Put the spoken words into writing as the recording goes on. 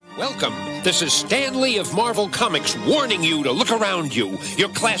Welcome. This is Stan Lee of Marvel Comics warning you to look around you. Your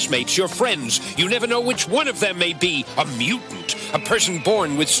classmates, your friends, you never know which one of them may be a mutant, a person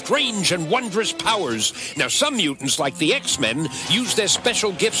born with strange and wondrous powers. Now, some mutants, like the X-Men, use their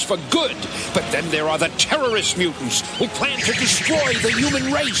special gifts for good, but then there are the terrorist mutants who plan to destroy the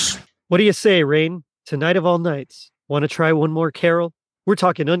human race. What do you say, Rain? Tonight of all nights. Want to try one more carol? We're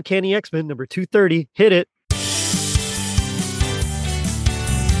talking Uncanny X-Men number 230. Hit it.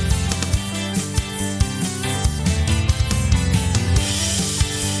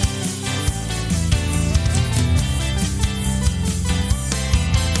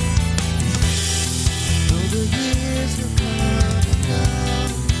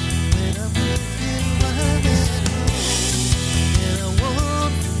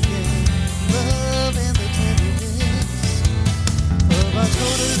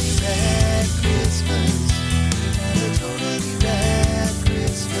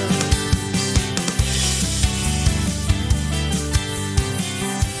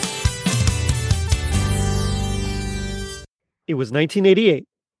 It was 1988.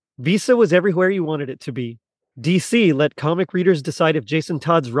 Visa was everywhere you wanted it to be. DC let comic readers decide if Jason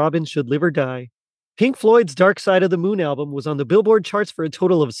Todd's Robin should live or die. Pink Floyd's Dark Side of the Moon album was on the Billboard charts for a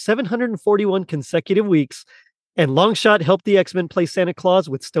total of 741 consecutive weeks, and Longshot helped the X-Men play Santa Claus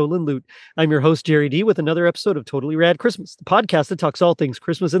with stolen loot. I'm your host, Jerry D, with another episode of Totally Rad Christmas, the podcast that talks all things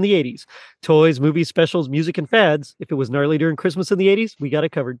Christmas in the 80s. Toys, movies, specials, music, and fads. If it was gnarly during Christmas in the 80s, we got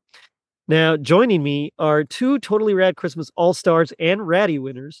it covered. Now, joining me are two Totally Rad Christmas All-Stars and Ratty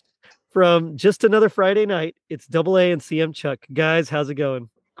winners from Just Another Friday Night. It's Double A and CM Chuck. Guys, how's it going?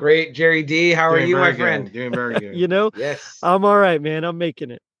 Great, Jerry D. How are you, my friend? Doing very good. You know? Yes. I'm all right, man. I'm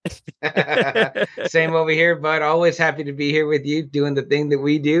making it. Same over here, bud. Always happy to be here with you, doing the thing that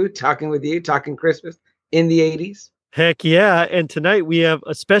we do, talking with you, talking Christmas in the 80s. Heck yeah. And tonight we have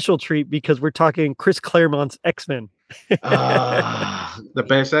a special treat because we're talking Chris Claremont's X-Men. The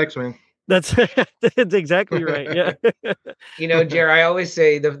best X-Men. That's exactly right. Yeah. You know, Jerry, I always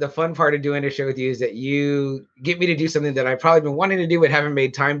say the fun part of doing a show with you is that you get me to do something that I've probably been wanting to do but haven't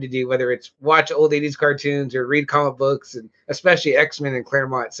made time to do, whether it's watch old 80s cartoons or read comic books, and especially X-Men and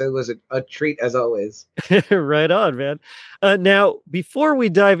Claremont. So it was a treat as always. Right on, man. Now, before we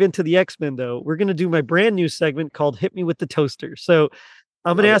dive into the X-Men, though, we're going to do my brand new segment called Hit Me with the Toaster. So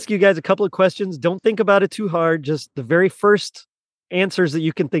I'm going to ask you guys a couple of questions. Don't think about it too hard. Just the very first answers that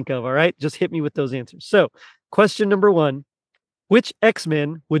you can think of. All right. Just hit me with those answers. So question number one, which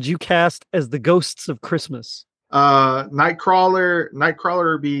X-Men would you cast as the ghosts of Christmas? Nightcrawler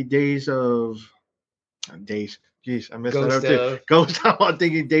would be Days. Jeez, I messed that up too. Ghost. I'm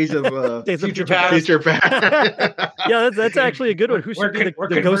thinking Days of Days Future Past. Future Past. Yeah, that's actually a good one. Who should be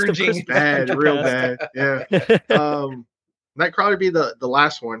the ghost of Christmas? Bad, real bad. Yeah. Nightcrawler would be the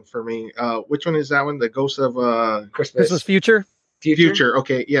last one for me. Which one is that one? The Ghost of Christmas Future? Future.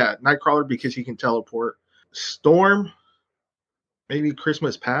 Okay, yeah. Nightcrawler because he can teleport. Storm, maybe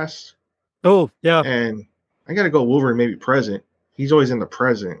Christmas Past. Oh, yeah. And I gotta go Wolverine, maybe present. He's always in the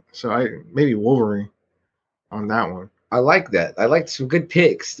present. So maybe Wolverine on that one. I like that. I like some good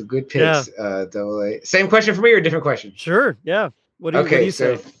picks. The good picks. Yeah. Double A. Same question for me or a different question? Sure. Yeah. What do you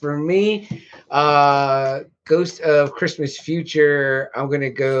say? So for me, Ghost of Christmas Future, I'm gonna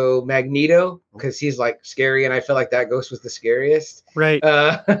go Magneto because he's like scary, and I feel like that ghost was the scariest. Right.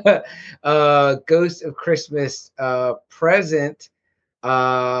 Ghost of Christmas Present,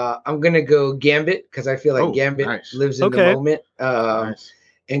 I'm gonna go Gambit because I feel like Gambit lives in the moment. Nice.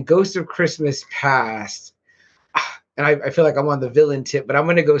 And Ghost of Christmas Past, and I feel like I'm on the villain tip, but I'm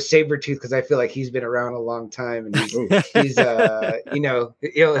gonna go Sabretooth because I feel like he's been around a long time, and he's he'll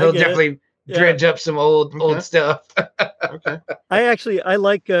definitely dredge up some old stuff. Okay. I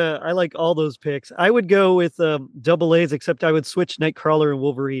like all those picks. I would go with Double A's, except I would switch Nightcrawler and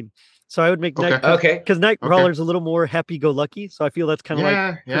Wolverine. So I would make because Nightcrawler's a little more happy-go-lucky. So I feel that's kind of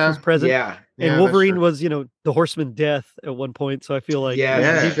like Christmas present. Yeah. And Wolverine was, the Horseman Death at one point. So I feel like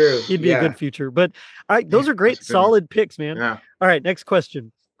he'd be a good future. But those are great, solid picks, man. Yeah. All right, next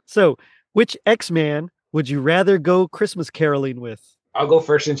question. So which X-Man would you rather go Christmas caroling with? I'll go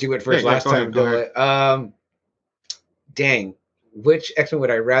first since you went first last time. Dang. Which X-Men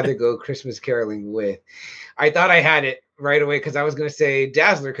would I rather go Christmas caroling with? I thought I had it right away because I was going to say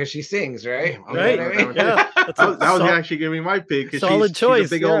Dazzler because she sings, right? Right. Yeah. That was actually going to be my pick. Solid choice.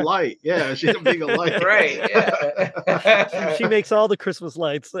 She's a big old light. Yeah, she's a big old light. Right. Yeah. She makes all the Christmas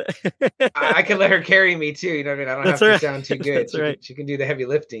lights. I can let her carry me too. You know what I mean? I don't have to sound too good. She can do the heavy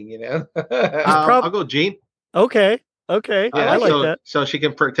lifting, I'll go Jean. Okay. I like that. So she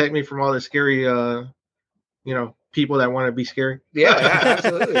can protect me from all the scary, people that want to be scary. Yeah,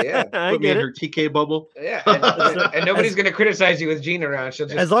 absolutely. Yeah. I Put me get in it. her TK bubble. Yeah. And nobody's going to criticize you with Gene around. She'll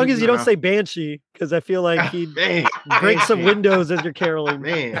just As long keep as you don't say Banshee, because I feel like he'd Man, break some Banshee. windows as you're caroling.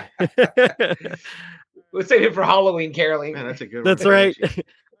 Man, We'll save it for Halloween caroling. man, that's a good That's one. right. Banshee.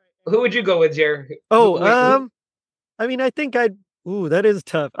 Who would you go with, Jer? Oh, Who- I mean, I think I'd. Ooh, that is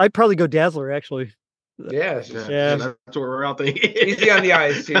tough. I'd probably go Dazzler, actually. yeah. Yeah. That's what we're all thinking. Easy on the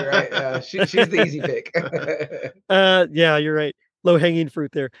eyes, too, right? She's the easy pick. Yeah, you're right. Low hanging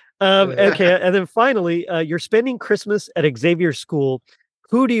fruit there. Okay, and then finally, you're spending Christmas at Xavier's school.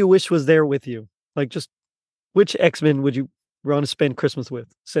 Who do you wish was there with you? Like, just which X-Men would you want to spend Christmas with?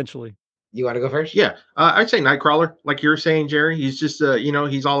 Essentially. You want to go first? Yeah, I'd say Nightcrawler, like you're saying, Jerry. He's just,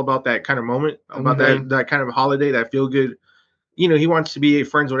 he's all about that kind of moment, about that kind of holiday, that feel good. He wants to be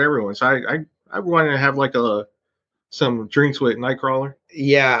friends with everyone. So I want to have like some drinks with Nightcrawler.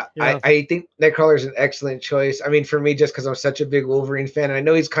 Yeah. I think Nightcrawler is an excellent choice. I mean, for me, just because I'm such a big Wolverine fan, and I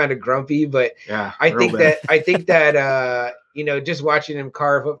know he's kind of grumpy, but Yeah, I think that just watching him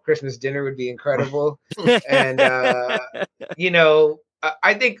carve up Christmas dinner would be incredible. And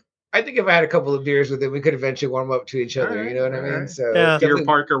I think if I had a couple of beers with him, we could eventually warm up to each other. All right, You know what I all mean? right. So Yeah. Peter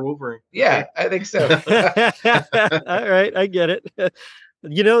Parker, Wolverine. yeah, I think so. All right, I get it.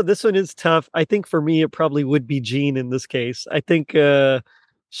 This one is tough. I think for me, it probably would be Jean in this case. I think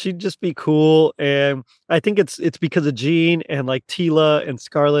she'd just be cool, and I think it's because of Jean and like Tila and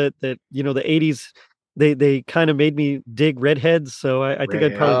Scarlet that the '80s they kind of made me dig redheads. So I think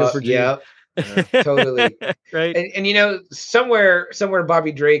I'd probably go for Jean. Yeah. Totally. Right. And somewhere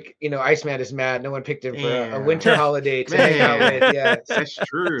Bobby Drake, Iceman is mad. No one picked him for a winter holiday to hang out with. Yeah. That's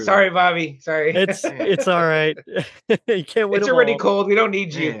true. Sorry, Bobby. Sorry. It's all right. You can't win. It's them already all. cold. We don't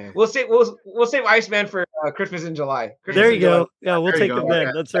need you. Man. We'll save Iceman for Christmas in July. There you go. Yeah, we'll There you take them go.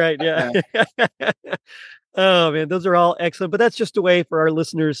 then. That's right. Yeah. Oh man, those are all excellent. But that's just a way for our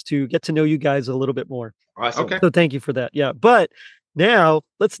listeners to get to know you guys a little bit more. Awesome. Okay. So thank you for that. Yeah. But now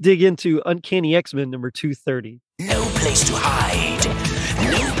let's dig into Uncanny X-Men number 230. No place to hide.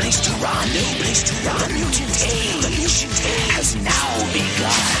 No place to run. No place to run. The mutant age has now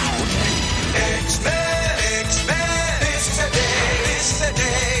begun. X-Men, X-Men, this is a day, this is a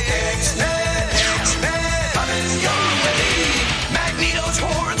day. X-Men, X-Men, coming your way. Magneto's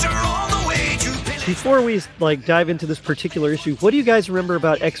hordes are on the way to... Before we dive into this particular issue, what do you guys remember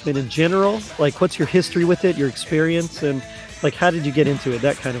about X-Men in general? Like, what's your history with it, your experience, and how did you get into it?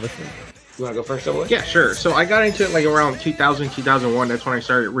 That kind of a thing. You want to go first, Owen? Yeah, sure. So I got into it like around 2000, 2001. That's when I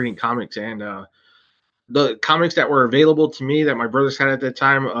started reading comics, and the comics that were available to me that my brothers had at that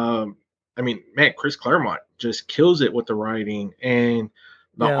time. Chris Claremont just kills it with the writing and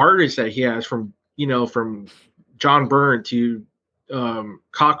the artists that he has, from John Byrne to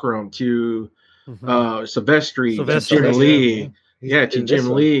Cockrum to Silvestri to Jim Lee. Yeah, to Jim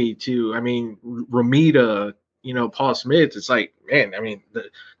Lee to Romita. Paul Smith. It's like, man,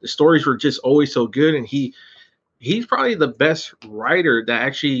 the stories were just always so good, and he's probably the best writer that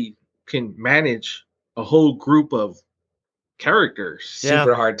actually can manage a whole group of characters.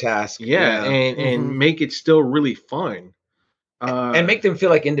 Super hard task. And make it still really fun. And make them feel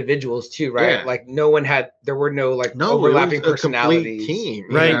like individuals too, right? Yeah. Like there were no overlapping personalities. Team,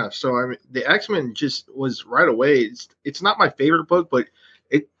 right? Yeah. So the X-Men just was right away. It's not my favorite book, but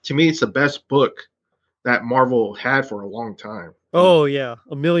to me it's the best book that Marvel had for a long time. Oh yeah,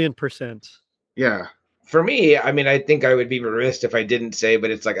 1,000,000%. Yeah. For me, I think I would be remiss if I didn't say,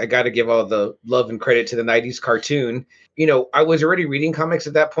 but it's like I got to give all the love and credit to the 90s cartoon. I was already reading comics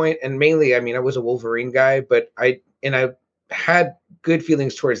at that point, and mainly, I was a Wolverine guy, but I had good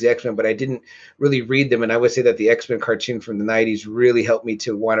feelings towards the X-Men, but I didn't really read them. And I would say that the X-Men cartoon from the 90s really helped me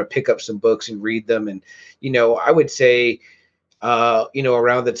to want to pick up some books and read them. And, I would say,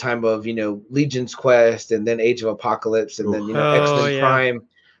 around the time of, Legion's Quest and then Age of Apocalypse and then, X-Men Prime,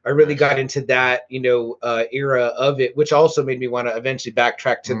 I really got into that, era of it, which also made me want to eventually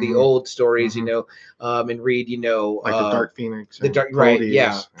backtrack to the old stories, and read, like the Dark Phoenix,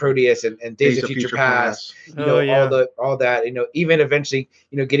 Proteus and Days of Future Past, all that, even eventually,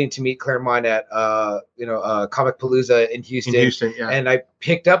 getting to meet Claremont at, Comic Palooza in Houston, and I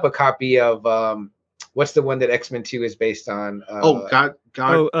picked up a copy of, what's the one that X-Men 2 is based on?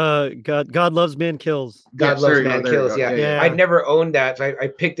 God Loves Man Kills. God Loves Man Kills. Yeah. I'd never owned that. So I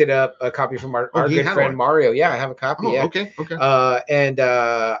picked it up, a copy from our good friend Mario. Yeah, I have a copy. Okay. And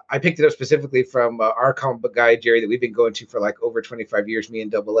I picked it up specifically from our comic book guy, Jerry, that we've been going to for like over 25 years, me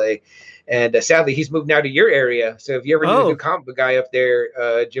and Double A. And sadly, he's moved now to your area. So if you ever need a new comic book guy up there,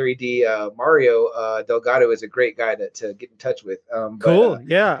 Jerry D, Mario Delgado is a great guy to get in touch with. Cool.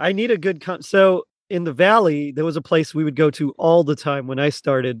 Yeah, I need a good so in the Valley, there was a place we would go to all the time when I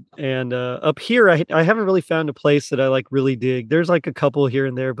started. And up here, I haven't really found a place that I like really dig. There's like a couple here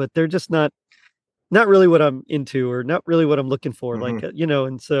and there, but they're just not really what I'm into or not really what I'm looking for. Like,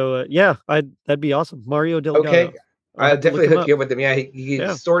 and so, yeah, that'd be awesome. Mario Delgado. Okay. I'll I'll have to definitely look him hook up. you up with him. Yeah, his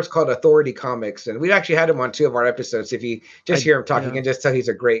Yeah. store's called Authority Comics, and we've actually had him on 2 of our episodes. If you just hear him talk, you can just tell he's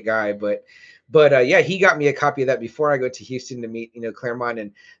a great guy. But yeah, he got me a copy of that before I go to Houston to meet Claremont,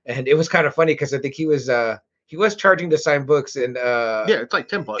 and it was kind of funny because I think he was charging to sign books, and it's like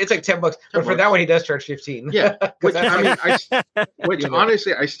 $10. it's like $10, but for that one he does charge 15. Yeah, which that's I like- mean, which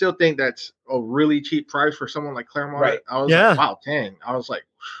honestly I still think that's a really cheap price for someone like Claremont. Right. I was Yeah. like, wow, 10. I was like,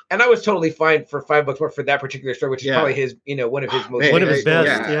 and I was totally fine for $5 more for that particular story, which is probably his, one of his most one of his famous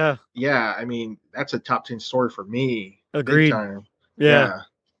best. stories. Yeah. I mean, that's a top 10 story for me. Agreed. Big time. Yeah.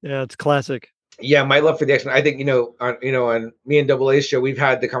 It's classic. Yeah, my love for the X-Men. I think on me and Double A's show, we've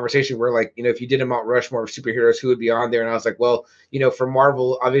had the conversation where like if you did a Mount Rushmore of superheroes, who would be on there? And I was like, well, for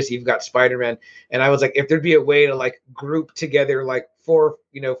Marvel, obviously you've got Spider-Man, and I was like, if there'd be a way to like group together like 4,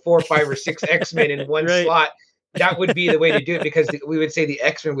 5 or 6 X-Men in one Right. slot, that would be the way to do it, because we would say the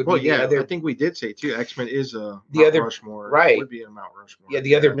X-Men would be the other. I think we did say too. X-Men is the other Rushmore, right? Would be a Mount Rushmore. Yeah,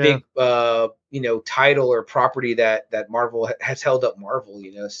 the other big title or property that Marvel has held up Marvel.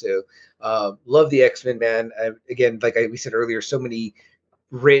 So love the X-Men, man. Again, like we said earlier, so many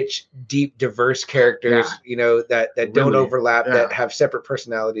rich, deep, diverse characters. That really don't overlap, that have separate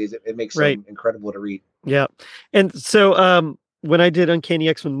personalities. It makes them incredible to read. Yeah, and so when I did Uncanny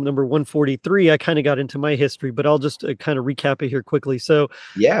X-Men number 143, I kind of got into my history, but I'll just kind of recap it here quickly. So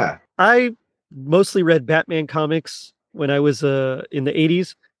yeah, I mostly read Batman comics when I was in the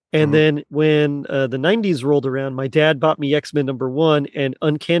 80s. And then when the 90s rolled around, my dad bought me X-Men number 1 and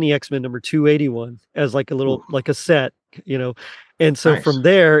Uncanny X-Men number 281 as like a little, like a set, And so from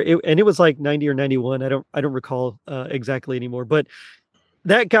there, it was like 90 or 91. I don't recall exactly anymore, but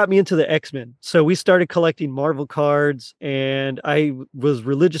that got me into the X-Men. So we started collecting Marvel cards, and I was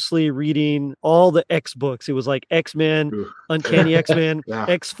religiously reading all the X books. It was like X-Men, Uncanny X-Men,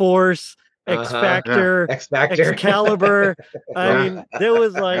 X-Force, X-Factor, Excalibur. I mean, there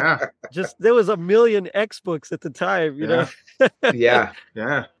was like there was a million X books at the time,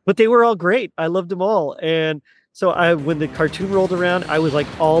 yeah. But they were all great. I loved them all. And so when the cartoon rolled around, I was like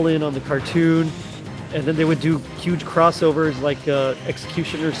all in on the cartoon. And then they would do huge crossovers like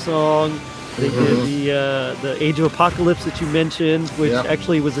Executioner's Song. They did the Age of Apocalypse that you mentioned, which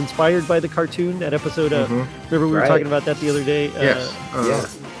actually was inspired by the cartoon, that episode. Remember we were talking about that the other day?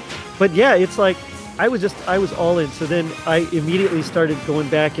 Yes. But yeah, it's like I was all in. So then I immediately started going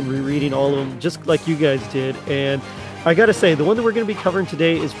back and rereading all of them, just like you guys did. And I got to say, the one that we're going to be covering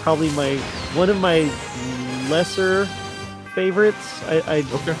today is probably one of my lesser favorites. I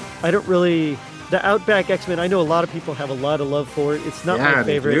don't really... The Outback X-Men, I know a lot of people have a lot of love for it. It's not my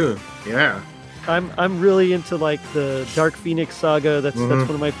favorite. They do. Yeah. I'm really into like the Dark Phoenix saga. That's one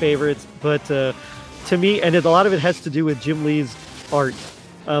of my favorites. But to me, and a lot of it has to do with Jim Lee's art.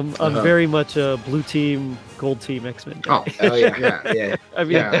 I'm very much a blue team, gold team X-Men guy. Oh yeah. I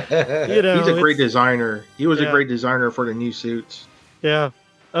mean, he's a great designer. He was a great designer for the new suits. Yeah.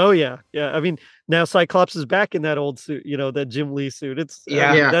 Oh yeah. I mean, now Cyclops is back in that old suit, that Jim Lee suit. It's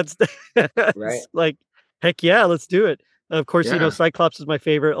that's right. Like, heck yeah, let's do it. Of course, Cyclops is my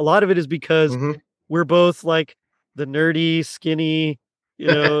favorite. A lot of it is because we're both like the nerdy, skinny,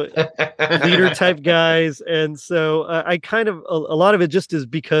 leader type guys, and so I kind of a lot of it just is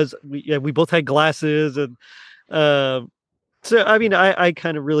because we both had glasses, and so I mean I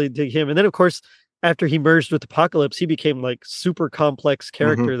kind of really dig him, and then of course, after he merged with Apocalypse, he became like super complex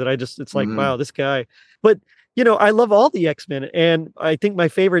character that it's like, wow, this guy. But, I love all the X-Men. And I think my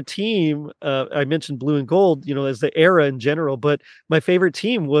favorite team, I mentioned Blue and Gold, as the era in general, but my favorite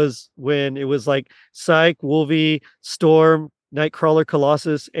team was when it was like Psych, Wolvie, Storm, Nightcrawler,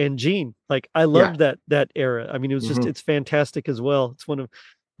 Colossus, and Jean. Like I loved that era. I mean, it was just, it's fantastic as well. It's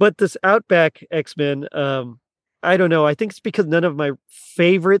but this Outback X-Men, I don't know. I think it's because none of my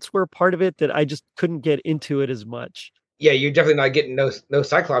favorites were part of it that I just couldn't get into it as much. Yeah, you're definitely not getting no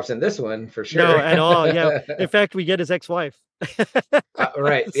Cyclops in this one for sure. No, at all. Yeah. In fact, we get his ex-wife.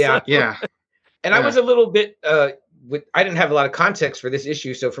 Right. Yeah. Yeah. And I was a little bit I didn't have a lot of context for this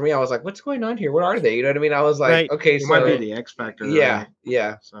issue, so for me, I was like, "What's going on here? What are they?" You know what I mean? I was like, "Okay, it so might be the X Factor." Yeah, right?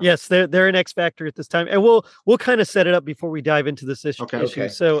 yeah. So. Yes, they're an X Factor at this time, and we'll kind of set it up before we dive into this issue. Okay.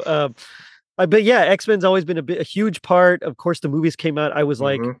 So, but yeah, X-Men's always been a huge part. Of course, the movies came out. I was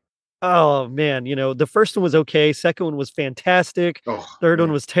like, oh man, the first one was okay. Second one was fantastic. Third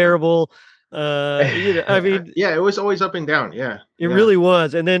one was terrible. I mean, Yeah, it was always up and down. Yeah, it really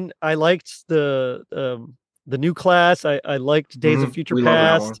was. And then I liked the new class. I liked Days of Future We love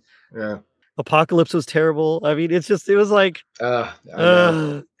that one. Past. Yeah. Apocalypse was terrible. I mean, it was like I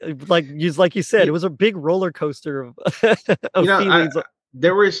know. like you said, it was a big roller coaster of, of feelings.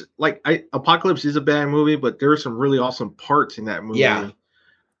 There was Apocalypse is a bad movie, but there were some really awesome parts in that movie. Yeah.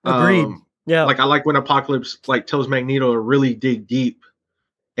 Agreed. Yeah. Like I like when Apocalypse tells Magneto to really dig deep,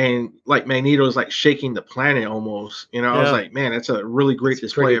 and like Magneto is like shaking the planet almost. I was like, man, that's a really great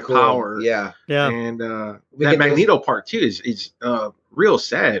display of power. Yeah. And that Magneto part too is real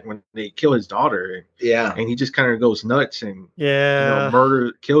sad when they kill his daughter. And he just kind of goes nuts and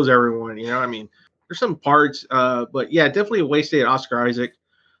kills everyone. I mean, there's some parts, but yeah, definitely a wasted Oscar Isaac.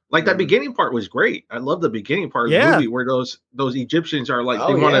 Like that beginning part was great. I love the beginning part of the movie where those Egyptians are like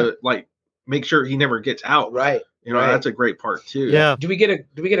they want to like make sure he never gets out. Right. That's a great part too. Yeah. Do we get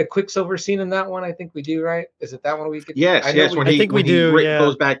a Quicksilver scene in that one? I think we do, right? Is it that one we get? Yes. When he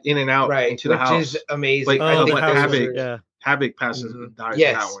goes back in and out into the house, which is amazing. Like, I think Havoc passes and dies in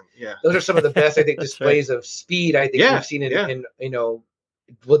that one. Yeah. Those are some of the best, I think, displays of speed I think we've seen in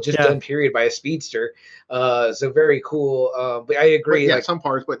done period by a speedster. So very cool. But I agree. But some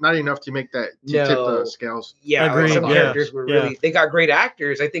parts, but not enough to make that tip the scales. Yeah, some characters were really. They got great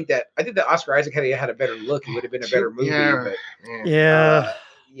actors. I think that Oscar Isaac had a better look. It would have been a better movie.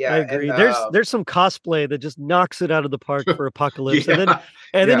 I agree. There's some cosplay that just knocks it out of the park for Apocalypse,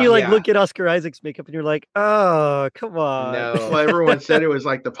 and then you look at Oscar Isaac's makeup and you're like, oh, come on. No. Well, everyone said it was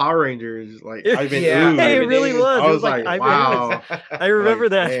like the Power Rangers, like Ivan. It really was. I was like, wow. I remember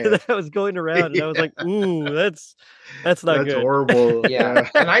that was going around, and I was like, ooh, that's not good. That's horrible. Yeah,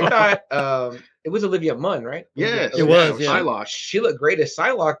 and I thought it was Olivia Munn, right? Yeah, it was. Psylocke. She looked great as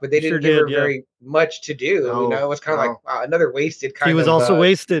Psylocke, but they didn't give her very much to do. It was kind of like wow, another wasted kind of. He was also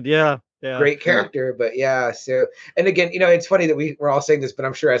wasted. Yeah. Great character, but so and again, it's funny that we're all saying this, but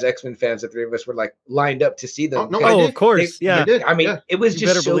I'm sure as X-Men fans, the three of us were like lined up to see them. Of course, I mean, it was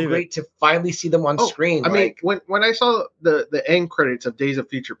just so great to finally see them on screen. I mean, when I saw the end credits of Days of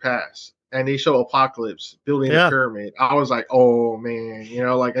Future Past and they show Apocalypse building the pyramid, I was like, oh man,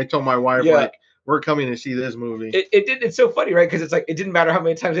 like I told my wife, like, we're coming to see this movie. It's so funny, right? Because it's like it didn't matter how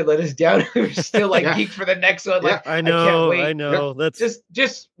many times they let us down. We were still like geeked for the next one. Like I know, I know. That's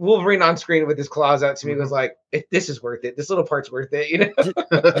just Wolverine on screen with his claws out to me was like, this is worth it. This little part's worth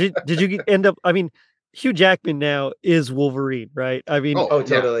it. Did you end up? I mean, Hugh Jackman now is Wolverine, right? I mean,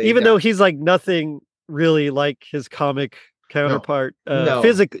 totally. Even though he's like nothing really like his comic counterpart,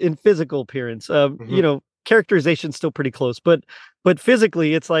 physical appearance. Characterization still pretty close, but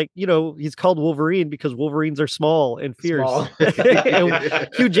physically it's like he's called Wolverine because Wolverines are small and fierce. And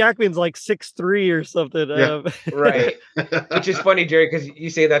Hugh Jackman's like 6'3" or something. Right. Which is funny, Jerry, because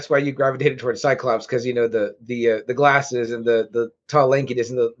you say that's why you gravitated towards Cyclops, because the glasses and the tall lankiness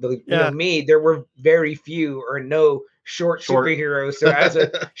and the me. There were very few or no short superheroes. So as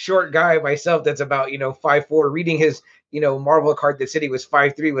a short guy myself, that's about 5'4", reading his Marvel card that said he was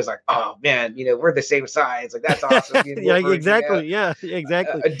 5'3" was like, oh man, we're the same size. Like that's awesome. Exactly. Yeah,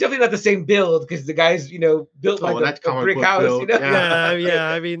 exactly. Definitely not the same build because the guy's built like a brick house. Build.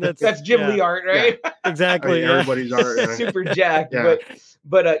 I mean that's Jim Lee art, right? Exactly. Everybody's art. Super jacked.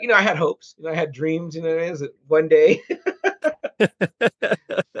 But I had hopes. I had dreams. Is it one day?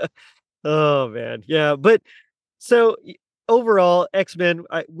 Oh man, yeah. But so overall, X-Men,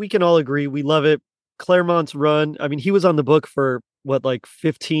 we can all agree we love it. Claremont's run. I mean, he was on the book for what, like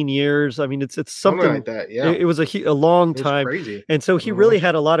 15 years. I mean, it's something like that. Yeah, it was a long time. Crazy. And so he really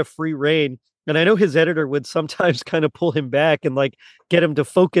had a lot of free reign. And I know his editor would sometimes kind of pull him back and like get him to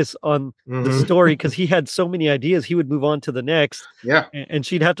focus on the story because he had so many ideas. He would move on to the next. Yeah, and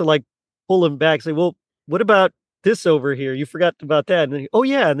she'd have to like pull him back, say, "Well, what about this over here? You forgot about that." And then,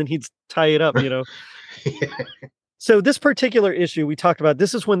 and then he'd tie it up. So this particular issue we talked about,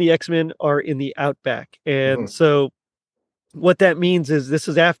 this is when the X-Men are in the Outback. And so what that means is this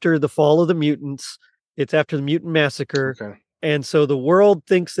is after the fall of the mutants. It's after the mutant massacre. Okay. And so the world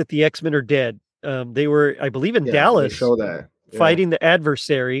thinks that the X-Men are dead. They were, I believe, in Dallas fighting the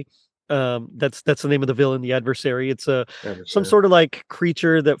adversary. That's the name of the villain, the adversary. It's some sort of like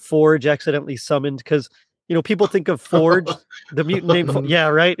creature that Forge accidentally summoned because people think of Forge, the mutant name. Yeah,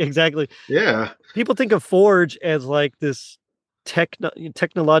 right. Exactly. Yeah. People think of Forge as like this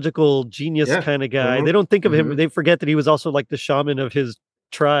technological genius kind of guy. They don't think of him. They forget that he was also like the shaman of his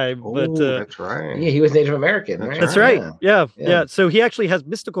tribe. But that's right. Yeah, he was Native American. That's right. Yeah. So he actually has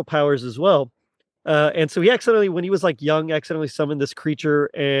mystical powers as well. And so he accidentally, when he was like young, accidentally summoned this creature,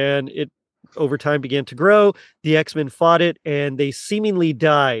 and it over time began to grow. The X-Men fought it, and they seemingly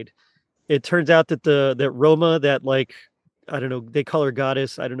died. it turns out that that Roma, that like, I don't know, they call her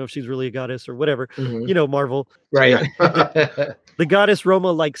goddess. I don't know if she's really a goddess or whatever. Mhm. You know, Marvel. Right. The goddess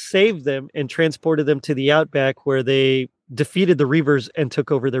Roma like saved them and transported them to the Outback where they defeated the Reavers and took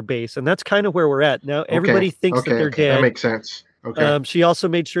over their base. And that's kind of where we're at now. Everybody thinks that they're dead. That makes sense. Okay. She also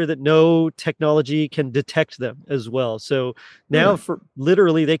made sure that no technology can detect them as well. So now for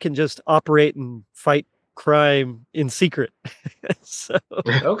literally they can just operate and fight crime in secret. So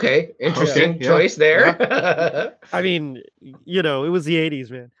Okay, interesting Okay, choice there. I mean, you know, it was the 80s,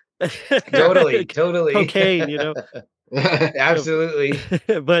 man. Totally. Cocaine, you know. Absolutely.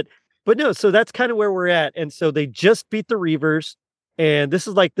 but no, so that's kind of where we're at. And so they just beat the Reavers, and this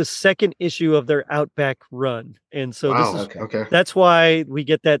is like the second issue of their Outback run. And so Wow. this is Okay. that's why we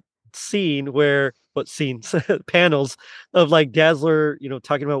get that scene where panels of like Dazzler, you know,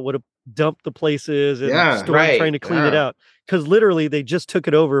 talking about what a dump the place is and Yeah, Storm right, trying to clean it yeah. out. Because literally they just took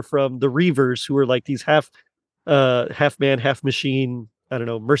it over from the Reavers, who were like these half man, half machine, I don't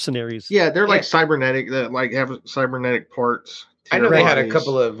know, mercenaries. Yeah, they're like Yeah. cybernetic, that like have cybernetic parts. to I know their they had a bodies.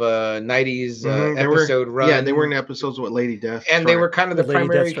 couple of 90s They were- episode runs. Yeah, they were in episodes with Lady Death. and they were kind of the With Lady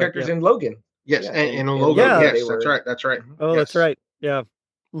primary Deathstrike, characters yeah. in Logan. Yes, Yeah, and a in logo. Logan, Yes, they that's were- right. That's right. Oh, that's Yes. right. Yeah.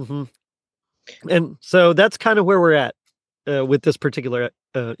 Hmm. And so that's kind of where we're at with this particular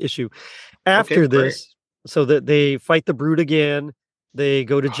issue. After Okay, great. this, so that they fight the Brood again, they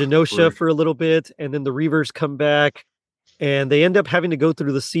go to Genosha Brood. for a little bit, and then the Reavers come back, and they end up having to go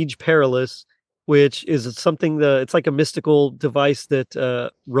through the Siege Perilous, which is something it's like a mystical device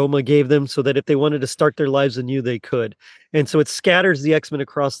that Roma gave them, so that if they wanted to start their lives anew, they could. And so it scatters the X-Men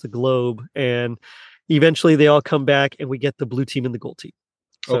across the globe, and eventually they all come back, and we get the blue team and the gold team.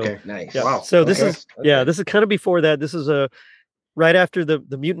 So, Okay. Nice. yeah. Wow. So this Okay. is this is kind of before that. This is right after the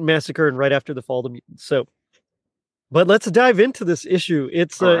mutant massacre and right after the fall of the mutants. So, but let's dive into this issue.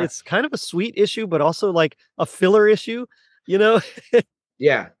 It's All right. it's kind of a sweet issue, but also like a filler issue. You know,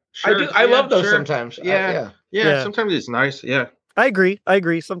 Yeah. Sure, I love those sure. sometimes. Yeah. Yeah. Yeah, sometimes it's nice. Yeah. I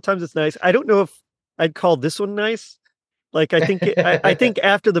agree. Sometimes it's nice. I don't know if I'd call this one nice. Like I think I think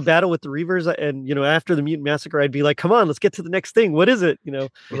after the battle with the Reavers and after the mutant massacre, I'd be like, come on, let's get to the next thing. What is it?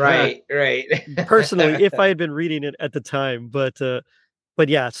 Right. Personally, if I had been reading it at the time, but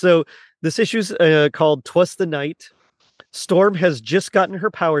yeah. So this issue's called "'Twas the Night." Storm has just gotten her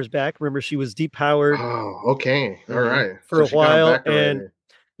powers back. Remember, she was depowered Oh, okay. All right. for a she got 'em while, back already. and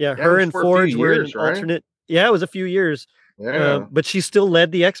it her was and for a few Forge were in years, an right? alternate. Yeah, it was a few years. Yeah. But she still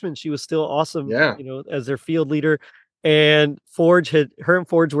led the X-Men. She was still awesome. Yeah. As their field leader. And her and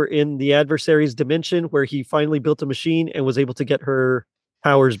Forge were in the adversary's dimension where he finally built a machine and was able to get her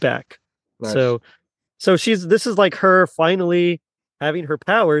powers back. Nice. So this is like her finally having her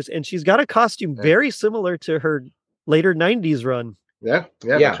powers, and she's got a costume very similar to her later 90s run, Yeah,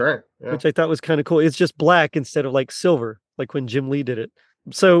 Yeah. that's right. Yeah. which I thought was kind of cool. It's just black instead of like silver, like when Jim Lee did it.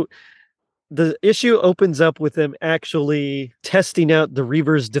 So the issue opens up with them actually testing out the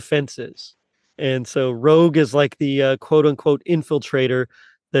Reavers' defenses. And so Rogue is like the quote unquote infiltrator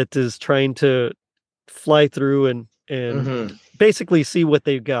that is trying to fly through and Mhm. basically see what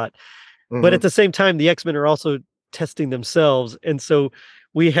they've got. But at the same time, the X-Men are also testing themselves. And so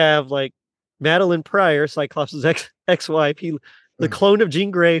we have like Madeline Pryor, Cyclops' ex-wife, the clone of Jean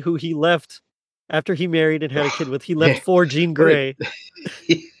Grey, who he left after he married and had a kid with. He left for Jean Grey.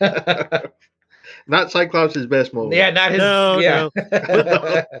 Not Cyclops' best moment. Yeah, not his. No, yeah.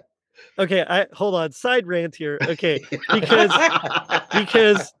 Okay, hold on. Side rant here. Okay,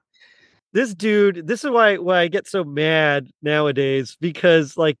 because this dude, this is why I get so mad nowadays,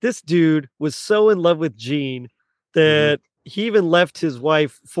 because like this dude was so in love with Jean that he even left his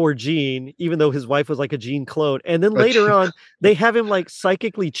wife for Jean, even though his wife was like a Jean clone. And then later on, they have him like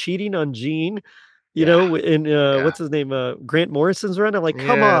psychically cheating on Jean, in what's his name? Grant Morrison's run. I'm like,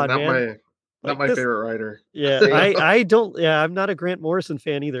 come on, not man. Not my favorite writer. Yeah, I don't. Yeah, I'm not a Grant Morrison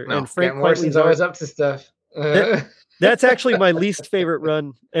fan either. No, and Frank Grant Morrison's Quitely's always up to stuff. that's actually my least favorite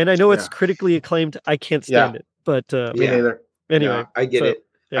run, and I know it's critically acclaimed. I can't stand it, but Me Yeah. neither. anyway, Yeah, I get it.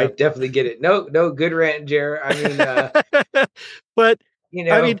 yeah. I definitely get it. No, good rant, Jer. I mean, but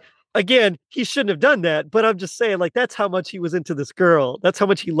I mean, again, he shouldn't have done that. But I'm just saying, like, that's how much he was into this girl. That's how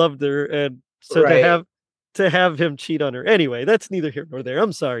much he loved her, and so Right. to have him cheat on her. Anyway, that's neither here nor there.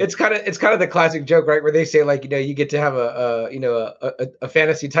 I'm sorry. it's kind of the classic joke, right? Where they say like, you get to have a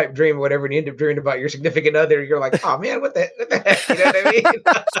fantasy type dream or whatever, and you end up dreaming about your significant other. You're like, oh man, what the heck? You know what I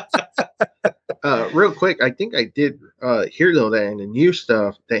mean? Real quick, I think I did hear though that in the new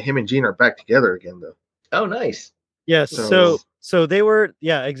stuff that him and Jean are back together again though. Oh, nice. Yes. So- So they were,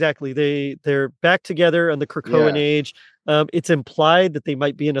 yeah, exactly. They're back together on the Krakoan Yeah. age. It's implied that they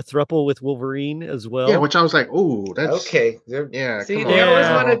might be in a thruple with Wolverine as well. Yeah, which I was like, oh, that's Okay. Yeah, See, come they always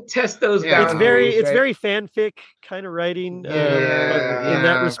on. want to test those Yeah. boundaries. it's right? very fanfic kind of writing Yeah, in that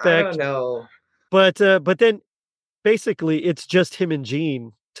yeah. respect. I don't know. But then basically it's just him and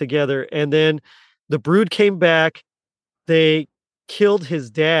Jean together, and then the Brood came back. They killed his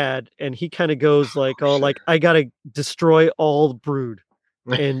dad, and he kind of goes like, "Oh, like I gotta destroy all the Brood."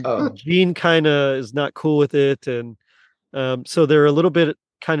 And Oh. Jean kind of is not cool with it, and so they're a little bit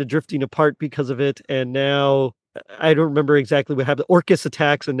kind of drifting apart because of it. And now I don't remember exactly what happened. Orcus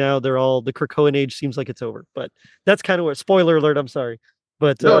attacks, and now they're all the Krakoan age seems like it's over. But that's kind of what. Spoiler alert! I'm sorry,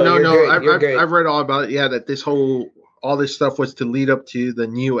 but No, you're good, you're I've good. read all about it. Yeah, that all this stuff was to lead up to the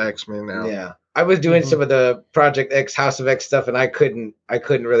new X-Men now. Yeah. I was doing some of the Project X, House of X stuff, and I couldn't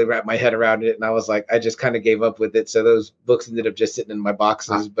really wrap my head around it, and I was like, I just kind of gave up with it. So those books ended up just sitting in my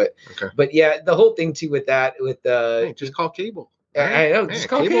boxes. But yeah, the whole thing too with that, with Hey, just call Cable. I know, Man, just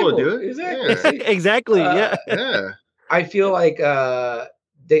call Cable will Cable. do it. Exactly. Yeah. exactly, yeah. Yeah. I feel like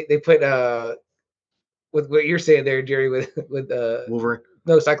they put with what you're saying there, Jerry, with Wolverine.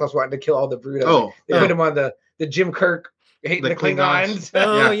 no Cyclops wanting to kill all the Brood. They put him on the Jim Kirk hating the Klingons.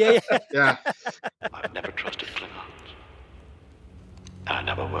 Oh yeah. Yeah. I've never trusted Klingons. And I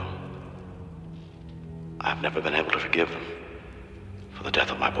never will. I've never been able to forgive them for the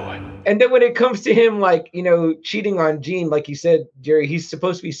death of my boy. And then when it comes to him, like, cheating on Jean, like you said, Jerry, he's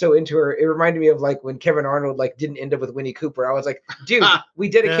supposed to be so into her. It reminded me of like when Kevin Arnold like didn't end up with Winnie Cooper. I was like, dude, we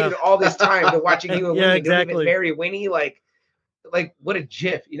dedicated all this time to watching you and Yeah, Winnie. exactly. Don't even marry Winnie. Like what a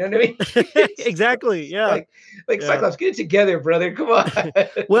jiff, you know what I mean? Exactly, yeah. Like Cyclops, get it together, brother. Come on.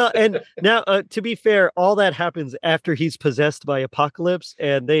 Well, and now to be fair, all that happens after he's possessed by Apocalypse,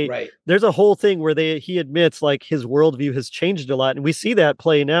 and there's a whole thing where he admits like his worldview has changed a lot, and we see that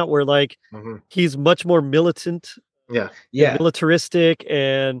playing out where like he's much more militant, yeah, militaristic,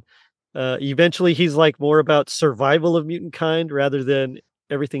 and eventually he's like more about survival of mutant kind rather than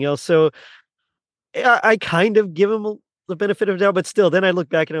everything else. So I kind of give him the benefit of the doubt, but still, then I look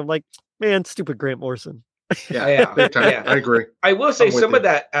back and I'm like, man, stupid Grant Morrison. Yeah. I agree. I will say some of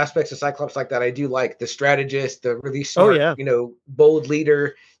that aspects of Cyclops like that I do like. The strategist, the really smart, bold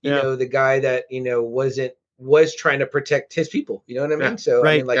leader, the guy that, was trying to protect his people. You know what I mean? So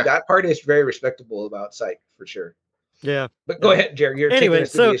I mean, like that part is very respectable about Cyc for sure. Yeah. But go ahead, Jerry. You're taking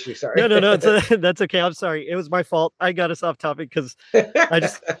us to the issue. Sorry. No. That's okay. I'm sorry. It was my fault. I got us off topic because I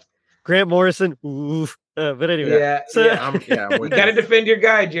just Grant Morrison. Oof. But anyway, you got to defend your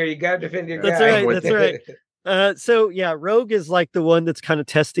guy, Jerry. You got to defend your guy. That's right. So yeah, Rogue is like the one that's kind of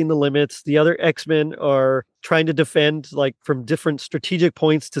testing the limits. The other X-Men are trying to defend like from different strategic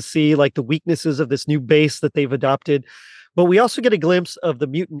points to see like the weaknesses of this new base that they've adopted. But we also get a glimpse of the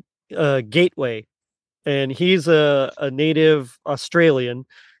mutant Gateway, and he's a native Australian.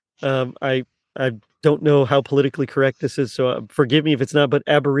 I don't know how politically correct this is, so forgive me if it's not, but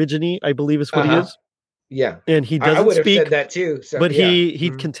Aborigine, I believe is what he is. Yeah. And he doesn't I would have speak, said that too. So, but he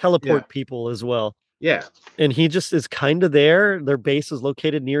can teleport people as well. Yeah. And he just is kind of there. Their base is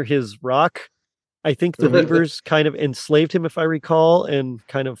located near his rock. I think the Reavers kind of enslaved him, if I recall, and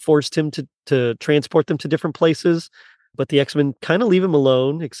kind of forced him to transport them to different places. But the X-Men kind of leave him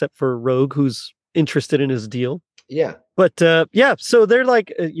alone, except for Rogue, who's interested in his deal. Yeah. But so they're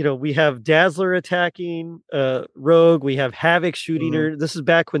like, we have Dazzler attacking Rogue. We have Havoc shooting her. This is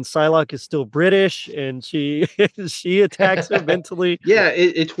back when Psylocke is still British, and she attacks her mentally. Yeah,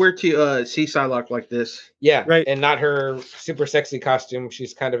 it's weird to see Psylocke like this. Yeah, right. And not her super sexy costume.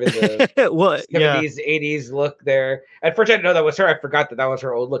 She's kind of in the 70s, 80s look there. At first, I didn't know that was her. I forgot that was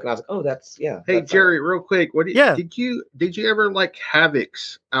her old look, and I was like, oh, that's Hey, Jerry, real quick, did you ever like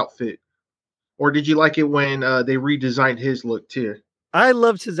Havoc's outfit? Or did you like it when they redesigned his look too? I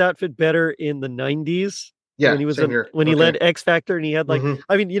loved his outfit better in the 90s. Yeah, when he was he led X Factor, and he had like,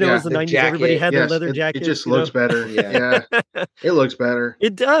 I mean, it was the 90s. Jacket. Everybody had the leather jacket. It just looks better. Yeah, it looks better.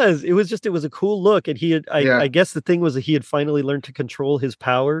 It does. It was a cool look, and he had. I guess the thing was that he had finally learned to control his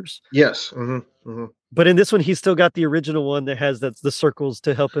powers. Yes. But in this one, he's still got the original one that has the circles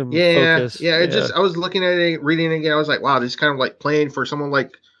to help him focus. Yeah. I was looking at it, reading it again. I was like, wow, this is kind of like playing for someone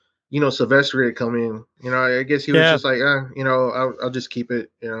like, Sylvester to come in. I guess he was just like, I'll just keep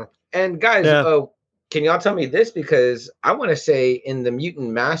it. And guys, can y'all tell me this, because I want to say in the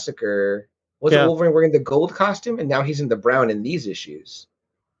Mutant Massacre, wasn't Wolverine wearing the gold costume, and now he's in the brown in these issues?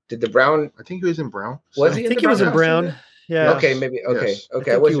 Did the brown? I think he was in brown. Was he? I think he was in brown. Yeah. Okay, maybe. Okay, yes.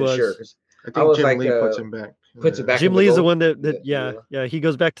 okay. I wasn't sure. I think Jim Lee puts him back. puts it back. Jim in the Lee's the gold. one that The yeah, yellow. he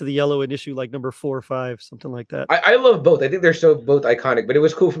goes back to the yellow in issue like number 4 or 5, something like that. I love both. I think they're so both iconic, but it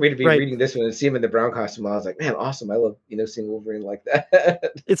was cool for me to be Right. reading this one and see him in the brown costume. I was like, man, awesome. I love, seeing Wolverine like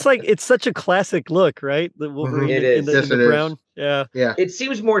that. It's such a classic look, right? The Wolverine It in is. the brown. Yeah. Yeah. It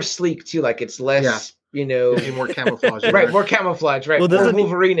seems more sleek too, like it's less, It'd be more camouflage. right, more camouflage, right? Well, More doesn't he-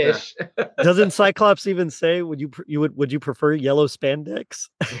 Wolverine-ish. Doesn't Cyclops even say would you prefer yellow spandex?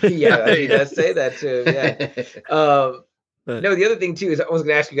 Yeah, he does say that too. Yeah. But- No, the other thing too is I was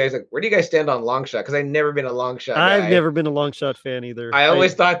going to ask you guys, like, where do you guys stand on long shot? Because I've never been a long shot guy. I've never been a long shot fan either. I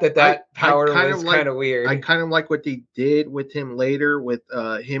always thought that power kind was of like- kind of weird. I kind of like what they did with him later with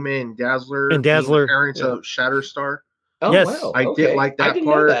him and Dazzler. And being Dazzler, parents yeah. of Shatterstar. Oh Yes. wow! I okay. did like that I didn't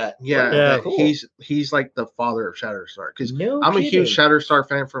part. Know that. Yeah, Wow, Yeah. that cool. he's like the father of Shatterstar because No I'm a huge kidding. Shatterstar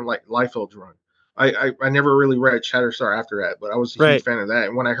fan from like Liefeld's run. I never really read Shatterstar after that, but I was a Right. huge fan of that.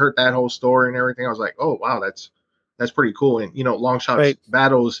 And when I heard that whole story and everything, I was like, oh wow, that's pretty cool. And Longshot's Right.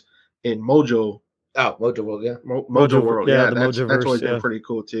 battles in Mojo Oh, Mojo World, yeah. Mojo World, yeah, yeah, the that's Mojoverse, always yeah. been pretty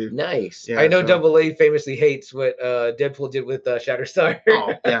cool too. Nice. Yeah, I know so- Double A famously hates what Deadpool did with Shatterstar.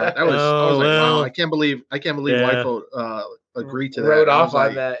 Oh yeah, I was Oh, like, well. wow, I can't believe Yeah. Liefeld agreed to that. Wrote I off was like,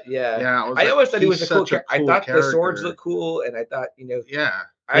 on that. Yeah. Yeah, I, was I like, always thought he was he's a cool such character. I thought the swords character. looked cool, and I thought, Yeah,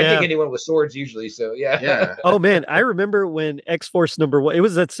 I Yeah. think anyone with swords usually. So yeah. yeah. Oh man, I remember when X-Force #1. It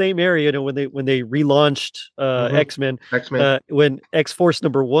was that same area, when they relaunched Mhm. X-Men. X-Men. When X-Force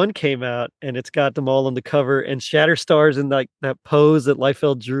 #1 came out, and it's got them all on the cover, and Shatterstar's in like that pose that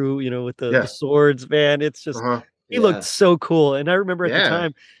Liefeld drew, with the Yeah. swords. Man, it's just Uh-huh. he looked so cool. And I remember at the Yeah.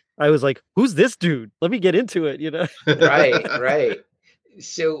 time, I was like, "Who's this dude? Let me get into it." Right.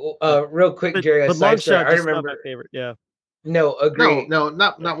 So real quick, Jerry, but aside from Longshot I just not my remember. favorite. Yeah. No, agree. No,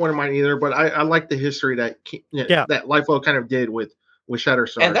 not one of mine either. But I like the history that Yeah. that Liefeld kind of did with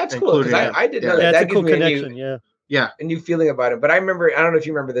Shatterstar, And that's cool because including I didn't know yeah. that. Yeah, That it's a cool gives me connection. Yeah. a new feeling about it. But I remember, I don't know if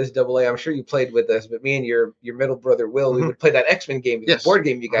you remember this, Double A. I'm sure you played with us, but me and your middle brother Will, we Mhm. would play that X-Men game, the Yes. board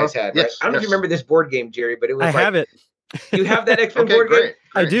game you guys had, right? Yes, I don't know if you yes. remember this board game, Jerry, but it was I like have it. you have that X-Men Okay, board game. great.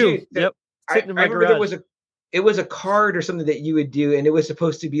 I do. Dude, Yep. I Sitting in my remember garage. it was a card or something that you would do, and it was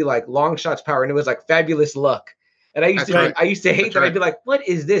supposed to be like Longshot's power, and it was like fabulous luck. And I used That's to right. I used to hate That's that. I'd right. be like, what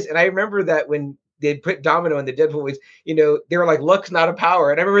is this? And I remember that when they put Domino in the Deadpool movies, they were like, luck's not a power.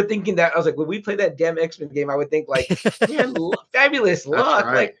 And I remember thinking that, I was like, when we play that damn X-Men game, I would think like, man, fabulous luck.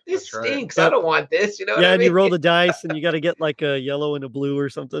 right. Like, this That's right. stinks. I don't want this. You know what Yeah, I and mean? you roll the dice, and you got to get like a yellow and a blue or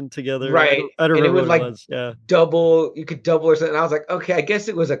something together. Right. I don't And it remember was what like- it was. Yeah. You could double or something. I was like, okay, I guess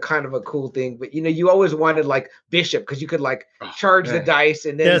it was a kind of a cool thing, but you always wanted like Bishop because you could like Oh, charge the man. dice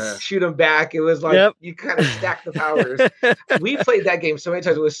and then Yes. shoot them back. It was like Yep. you kind of stack the powers. We played that game so many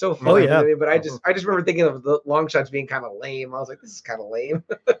times. It was so fun. Oh, you know yeah. what I mean? But I just remember thinking of the long shots being kind of lame. I was like, this is kind of lame.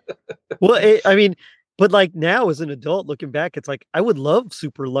 Well, I mean, but like now as an adult looking back, it's like I would love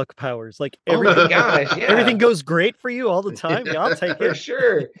super luck powers. Like Oh everything, my gosh, yeah. everything goes great for you all the time. Yeah, I'll take For it.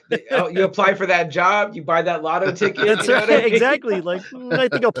 sure. You apply for that job, you buy that lotto ticket. That's you know right. what I mean? Exactly. Like I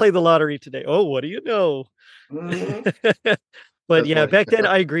think I'll play the lottery today. Oh, what do you know? Mhm. But That's yeah, funny. back then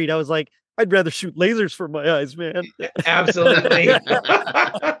I agreed. I was like, I'd rather shoot lasers from my eyes, man. Absolutely.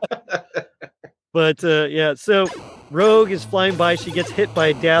 But yeah, so Rogue is flying by. She gets hit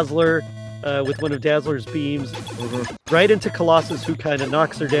by Dazzler with one of Dazzler's beams right into Colossus, who kind of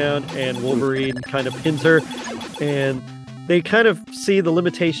knocks her down, and Wolverine kind of pins her. And they kind of see the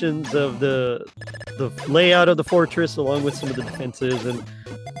limitations of the layout of the fortress along with some of the defenses, and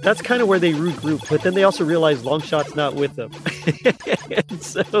that's kind of where they regroup. But then they also realize Longshot's not with them. And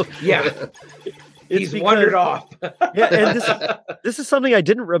so Yeah. it's He's because- wandered off. Yeah, and this is something I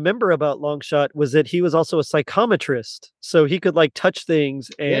didn't remember about Longshot, was that he was also a psychometrist, so he could like touch things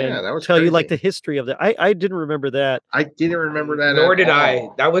and Yeah, that was tell you like crazy. the history of that. I didn't remember that. I didn't remember that. Nor at did I.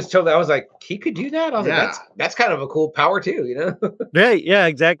 all. That was totally. I was like, he could do that. I was Yeah. like, that's kind of a cool power too. Right? Yeah,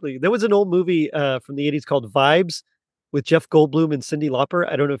 exactly. There was an old movie from the 80s called Vibes with Jeff Goldblum and Cyndi Lauper.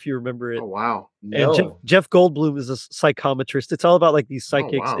 I don't know if you remember it. Oh wow. And Jeff Goldblum is a psychometrist. It's all about like these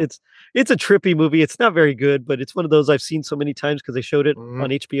psychics. wow. It's a trippy movie. It's not very good, but it's one of those I've seen so many times because they showed it Mhm. on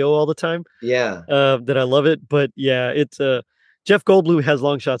HBO all the time. Yeah. That I love it. But yeah, it's Jeff Goldblum has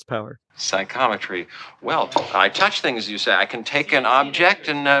Longshot's power. Psychometry. Well, I touch things, you say. I can take an object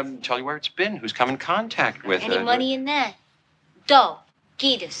and tell you where it's been, who's come in contact with Any it. money in that? Dough,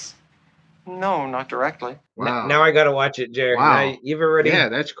 Gitas. No, not directly. Wow. Now I gotta watch it, Jared. Wow. Now you've already Yeah,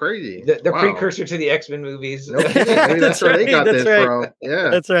 that's crazy. the Wow. precursor to the X-Men movies. No kidding. Maybe that's where they got That's this right. from. Yeah.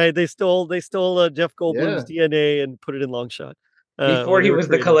 That's right. They stole Jeff Goldblum's DNA and put it in Longshot. Before when he they were was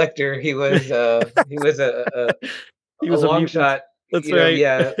the creating- collector, he was He was a a long mutant. shot. That's you know, right.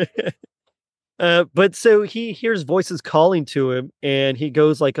 yeah. But so he hears voices calling to him, and he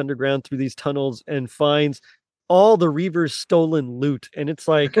goes like underground through these tunnels and finds all the Reavers' stolen loot, and it's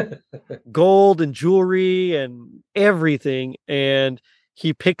like gold and jewelry and everything. And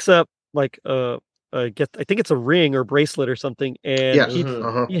he picks up like I think it's a ring or bracelet or something, and Yes.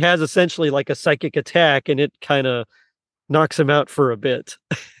 Uh-huh. he has essentially like a psychic attack, and it kind of knocks him out for a bit.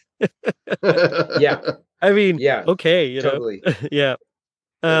 Yeah. I mean, Yeah. okay, you Totally. know, yeah.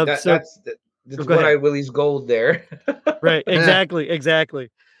 That's Go One ahead. Eye Willie's gold there. Right, exactly.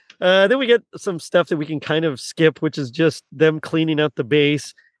 Then we get some stuff that we can kind of skip, which is just them cleaning out the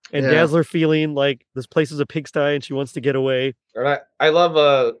base and Yeah. Dazzler feeling like this place is a pigsty and she wants to get away. And I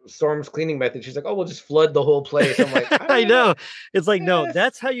love Storm's cleaning method. She's like, "Oh, we'll just flood the whole place." I'm like, I know. It's like, no, yeah.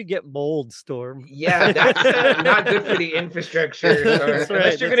 that's how you get mold, Storm. Yeah, that's not good for the infrastructure. That's right, Unless you're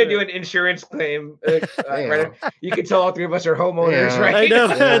that's going to do right. an insurance claim. Right? Yeah. You can tell all three of us are homeowners, Yeah. right? I know.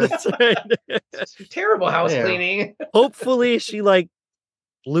 Yeah. That's right. It's terrible house Yeah. cleaning. Hopefully she like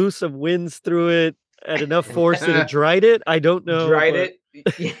blew some winds through it at enough force that it dried it. I don't know. Dried but- it.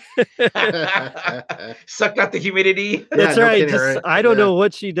 Sucked out the humidity. That's no right. kidding, Just, right? I don't Yeah. know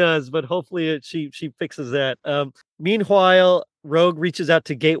what she does, but hopefully she fixes that. Meanwhile, Rogue reaches out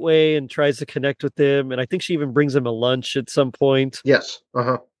to Gateway and tries to connect with them, and I think she even brings him a lunch at some point. Yes.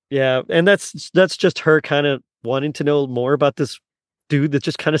 Uh-huh. Yeah, and that's just her kind of wanting to know more about this dude that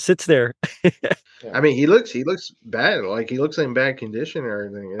just kind of sits there. I mean, he looks bad. Like he looks in bad condition or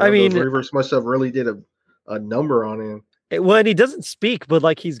everything. You know, I mean- those Reavers must have really did a number on him. Well, and he doesn't speak, but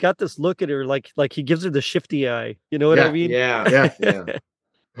like he's got this look at her, like he gives her the shifty eye. You know what I Yeah, mean? Yeah. Yeah.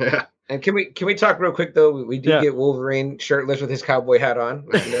 Yeah. And can we talk real quick though? We do Yeah. get Wolverine shirtless with his cowboy hat on,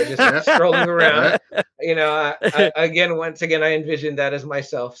 just Yeah. strolling around. Once again, I envisioned that as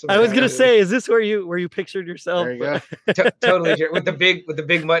myself. I was gonna sometimes. say, is this where you pictured yourself? There you go. Totally with the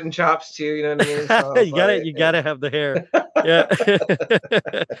big mutton chops too. You know what I mean? So you gotta have the hair. Yeah.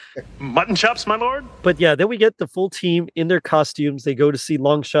 Mutton chops, my lord? But yeah, then we get the full team in their costumes. They go to see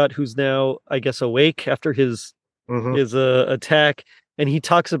Longshot, who's now, I guess, awake after his attack, and he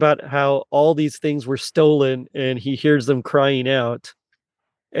talks about how all these things were stolen, and he hears them crying out.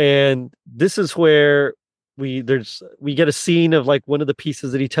 And this is where we get a scene of like one of the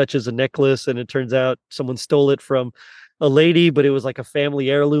pieces that he touches, a necklace, and it turns out someone stole it from a lady, but it was like a family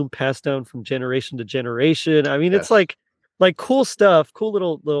heirloom passed down from generation to generation. I mean, it's like cool stuff, cool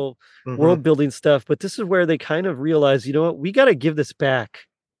little world building stuff. But this is where they kind of realize, you know what, we got to give this back.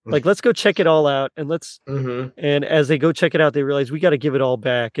 Like, let's go check it all out, and and as they go check it out, they realize we got to give it all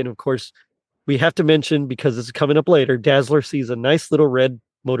back. And of course, we have to mention, because this is coming up later, Dazzler sees a nice little red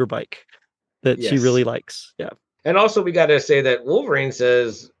motorbike that she really likes. Yeah. And also, we got to say that Wolverine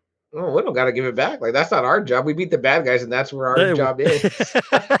says, "Oh, we don't got to give it back. Like, that's not our job. We beat the bad guys, and that's where our job is."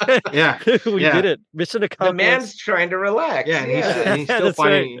 Yeah. We did it. Mission accomplished. The man's trying to relax. Yeah, and he's still That's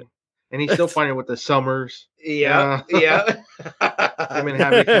fighting. right. And he's still fighting with the Summers. Yeah. Him and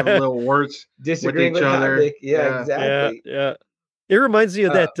Havoc have little words Disagreeing with each other. Havoc. Yeah, exactly. Yeah. It reminds me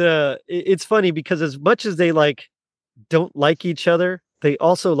of that. It's funny because as much as they like don't like each other, they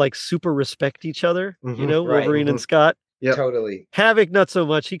also like super respect each other. You know, Right. Wolverine and Scott. Yep. Totally. Havoc, not so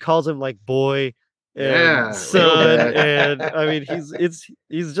much. He calls him like boy and Yeah, son, real bad. and I mean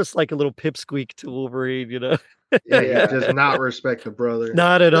he's just like a little pipsqueak to Wolverine, you know. Yeah, Yeah. he does not respect the brother.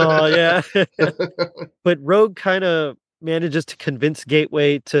 Not at all, yeah. But Rogue kind of manages to convince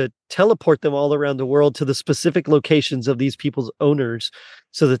Gateway to teleport them all around the world to the specific locations of these people's owners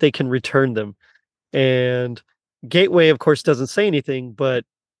so that they can return them. And Gateway, of course, doesn't say anything, but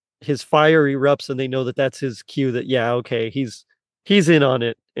his fire erupts and they know that that's his cue that, yeah, okay, he's in on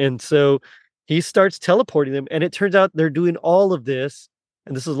it. And so he starts teleporting them. And it turns out they're doing all of this.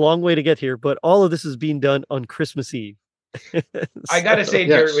 And this is a long way to get here, but all of this is being done on Christmas Eve. I gotta say,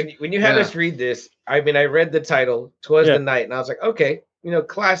 yes. Jared, when you had us read this, I mean, I read the title, "'Twas the Night," and I was like, okay,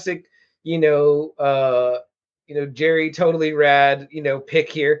 classic, Jerry, totally rad,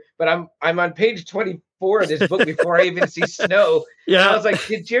 pick here. But I'm on page 24 of this book before I even see snow. Yeah. And I was like,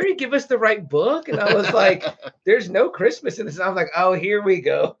 did Jerry give us the right book? And I was like, there's no Christmas in this. And I was like, oh, here we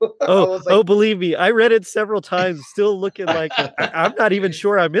go. Believe me, I read it several times, still looking like I'm not even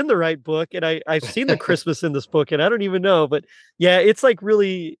sure I'm in the right book. And I've seen the Christmas in this book and I don't even know. But yeah, it's like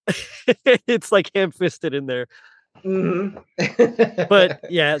really, it's like ham-fisted in there. But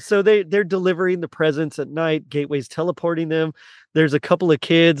yeah, so they're delivering the presents at night. Gateway's teleporting them. There's a couple of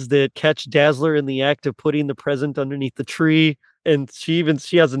kids that catch Dazzler in the act of putting the present underneath the tree. And she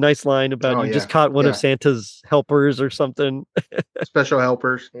has a nice line about just caught one of Santa's helpers or something. Special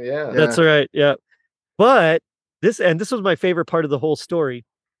helpers. Yeah. That's right. Yeah. But this was my favorite part of the whole story.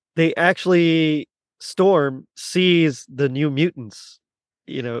 they actually Storm sees the New Mutants,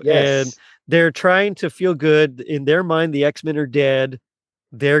 and Yes. they're trying to feel good. In their mind, the X-Men are dead.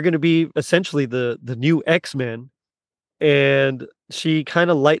 They're going to be essentially the new X-Men, and she kind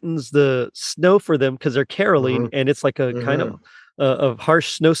of lightens the snow for them because they're caroling, and it's like a kind of a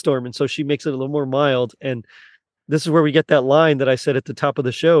harsh snowstorm, and so she makes it a little more mild. And this is where we get that line that I said at the top of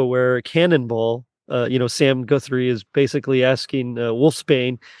the show, where Cannonball, Sam Guthrie is basically asking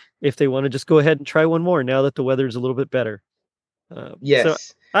Wolfsbane if they want to just go ahead and try one more now that the weather's a little bit better. So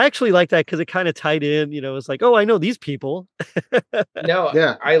Yes. I actually like that because it kind of tied in. It's like, oh, I know these people. No,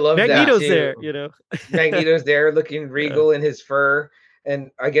 Yeah. I love that Magneto's too. there. Magneto's there looking regal in his fur.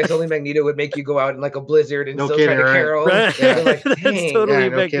 And I guess only Magneto would make you go out in like a blizzard and No still kidding, try to right? carol. Right. You're like, That's dang. totally Yeah, a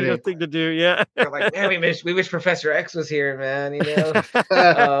no Magneto kidding. thing to do. Yeah. We're like, man, we wish Professor X was here, man. We'd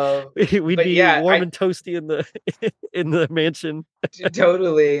But be yeah, warm and toasty in the in the mansion.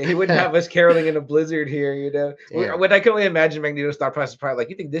 totally. He wouldn't have us caroling in a blizzard here, Damn. What I can only imagine Magneto's thought process is probably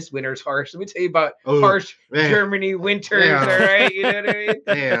like, you think this winter's harsh? Let me tell you about Oh, harsh man. Germany winters, Yeah. all right? You know what I mean?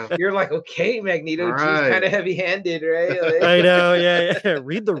 Damn. You're like, okay, Magneto, All she's right. kind of heavy-handed, right? Like, I know, yeah.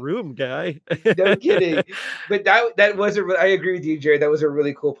 Read the room, guy. no kidding. But that was I agree with you, Jared. That was a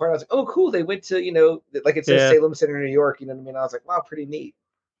really cool part. I was like, oh, cool. They went to, like it says Yeah. Salem Center, New York. You know what I mean? I was like, wow, pretty neat.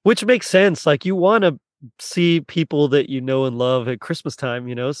 Which makes sense. Like you want to see people that you know and love at Christmas time,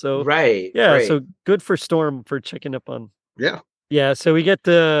 So Right. yeah, right. so good for Storm for checking up on. Yeah. Yeah, so we get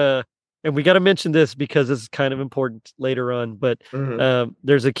and we got to mention this because this is kind of important later on, but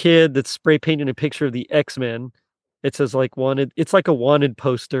there's a kid that's spray painting a picture of the X-Men. It says like wanted. It's like a wanted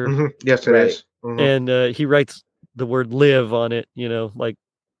poster. Yes, it is. And he writes the word live on it, like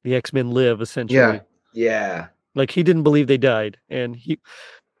the X-Men live essentially. Yeah. Like he didn't believe they died. And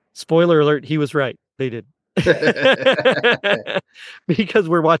spoiler alert, he was right. They did. Because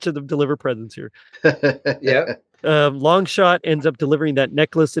we're watching them deliver presents here. Yeah. Longshot ends up delivering that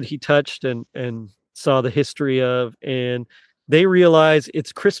necklace that he touched and saw the history of, and they realize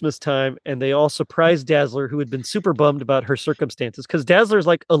it's Christmas time, and they all surprise Dazzler, who had been super bummed about her circumstances, because Dazzler's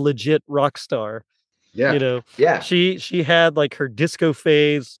like a legit rock star. Yeah. Yeah. She had like her disco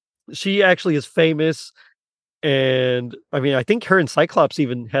phase. She actually is famous, and I mean, I think her and Cyclops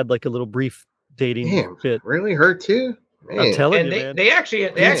even had like a little brief dating bit. Really, her too? Man. I'm telling you, they, man. they actually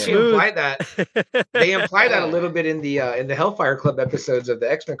imply that they imply that a little bit in the Hellfire Club episodes of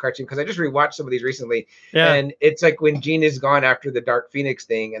the X-Men cartoon, because I just rewatched some of these recently. Yeah. And it's like when Jean is gone after the Dark Phoenix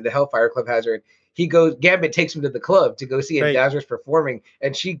thing and the Hellfire Club has her, Gambit takes him to the club to go see if Dazzler's performing,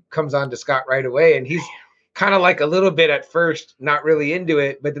 and she comes on to Scott right away, and he's kind of like a little bit at first not really into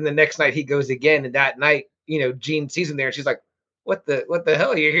it, but then the next night he goes again, and that night, Jean sees him there and she's like, what the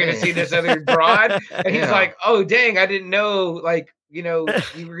hell? You're here to see this other broad? And he's like, oh, dang, I didn't know, like, you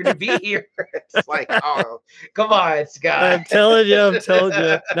were going to be here. It's like, oh, come on, Scott. I'm telling you.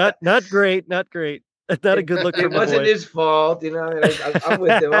 Not great. Not a good look. It wasn't his fault, I'm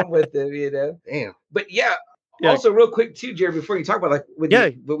with him, Damn. But yeah. Also, real quick too, Jared, before you talk about like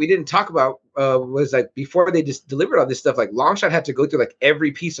what we didn't talk about was like before they just delivered all this stuff, like Longshot had to go through like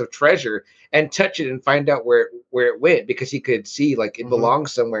every piece of treasure and touch it and find out where it went, because he could see like it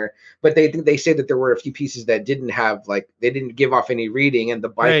belongs somewhere. But they say that there were a few pieces that didn't have, like, they didn't give off any reading, and the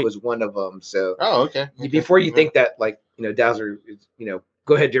bike was one of them. So okay. Before you think that, like, Dazzler is,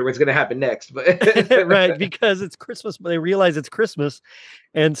 go ahead, Jared, what's going to happen next? But right, because it's Christmas, but they realize it's Christmas,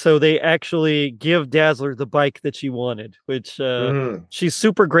 and so they actually give Dazzler the bike that she wanted, which she's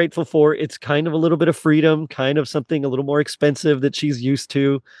super grateful for. It's kind of a little bit of freedom, kind of something a little more expensive that she's used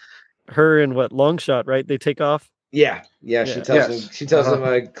to. Her and Longshot, right? They take off. Yeah. She tells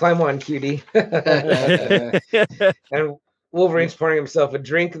him, climb on, cutie. And Wolverine's pouring himself a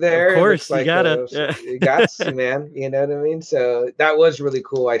drink there. Of course, like, you gotta. You got to, man. You know what I mean? So that was really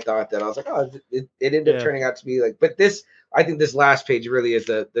cool. I thought that. I was like, oh, it ended up turning out to be like, but I think this last page really is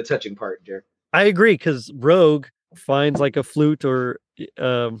the touching part, Jared. I agree, because Rogue finds like a flute, or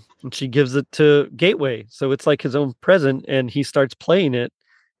and she gives it to Gateway, so it's like his own present, and he starts playing it,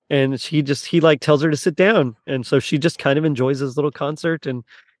 and he like tells her to sit down, and so she just kind of enjoys his little concert, and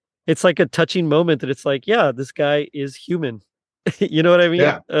it's like a touching moment that it's like, yeah, this guy is human. You know what I mean?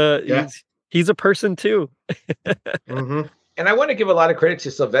 Yeah. He's a person too. And I want to give a lot of credit to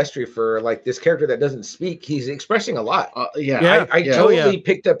Silvestri for, like, this character that doesn't speak. He's expressing a lot. I totally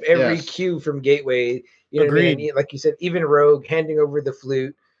picked up every cue from Gateway. You know what I mean? Like you said, even Rogue handing over the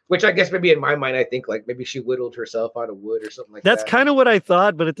flute, which I guess maybe in my mind, I think like maybe she whittled herself out of wood or something like that. That's kind of what I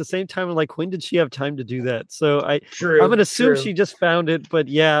thought, but at the same time, I'm like, when did she have time to do that? So I'm gonna assume she just found it. But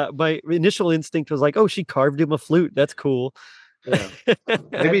yeah, my initial instinct was like, oh, she carved him a flute. That's cool. Yeah.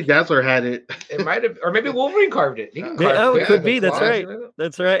 Maybe Dazzler had it. It might have, or maybe Wolverine carved it. He can Yeah, carve it could the be. That's claws, right. you know?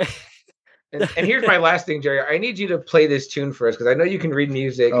 That's right. And here's my last thing, Jerry. I need you to play this tune for us because I know you can read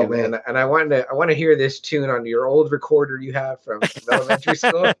music, Oh, and, man. and I want to hear this tune on your old recorder you have from elementary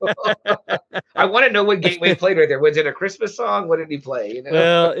school. I want to know what Gateway played right there. Was it a Christmas song? What did he play? You know?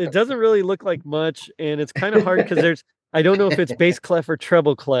 Well, it doesn't really look like much, and it's kind of hard because I don't know if it's bass clef or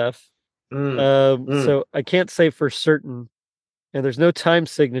treble clef. So I can't say for certain, and there's no time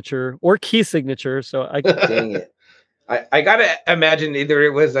signature or key signature. So Dang it. I gotta imagine either it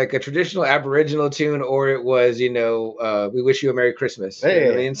was like a traditional Aboriginal tune or it was, "We Wish You a Merry Christmas." Hey, you know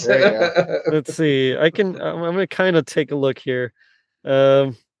what I mean? there you go. let's see. I'm gonna kind of take a look here.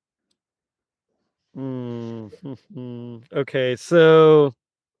 Um, okay, so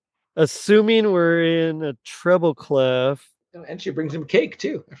assuming we're in a treble clef. And she brings him cake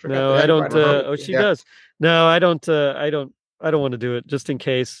too. I forgot. No, that I she don't. brought him cake. She does. No, I don't. I don't want to do it just in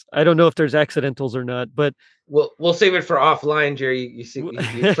case. I don't know if there's accidentals or not, but We'll save it for offline, Jerry. You see, you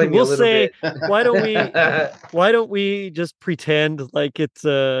play me we'll a little say, bit. why don't we just pretend like it's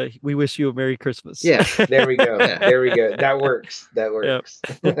we wish you a Merry Christmas. Yeah. There we go. There we go. That works. That works.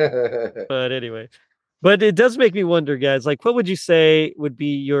 But anyway, but it does make me wonder, guys, like what would you say would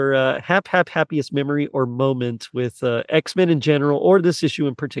be your happiest memory or moment with X-Men in general or this issue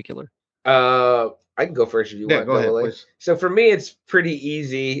in particular? I can go first if you want. Go ahead, Double A. please. So for me, it's pretty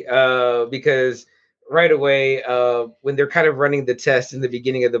easy because right away, when they're kind of running the test in the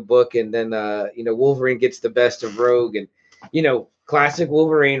beginning of the book, and then Wolverine gets the best of Rogue, and classic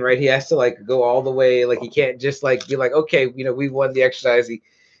Wolverine, right? He has to like go all the way, like he can't just like be like, okay, we won the exercise. He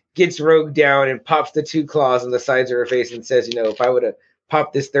gets Rogue down and pops the 2 claws on the sides of her face and says, if I would have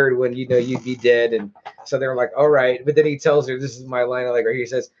popped this third one, you'd be dead. And so they're like, all right. But then he tells her, this is my line, I like her. He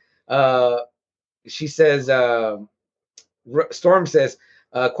says, she says, Storm says,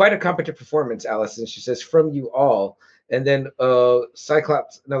 quite a competent performance, Allison. She says, from you all. And then Rogue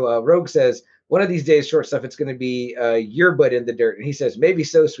says, one of these days, short stuff, it's going to be your butt in the dirt. And he says, maybe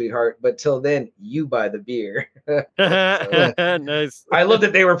so, sweetheart, but till then, you buy the beer. Nice. I love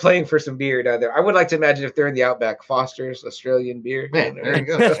that they were playing for some beer down there. I would like to imagine if they're in the Outback, Foster's Australian beer. Man, there you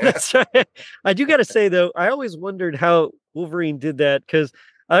go. That's right. I do got to say, though, I always wondered how Wolverine did that because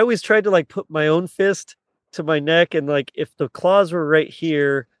I always tried to like put my own fist to my neck, and like if the claws were right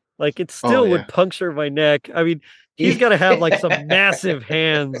here, like it still would puncture my neck. I mean, he's got to have like some massive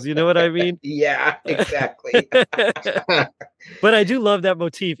hands, you know what I mean? Yeah, exactly. But I do love that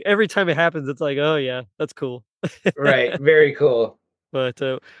motif. Every time it happens, it's like, oh yeah, that's cool. Right, very cool. But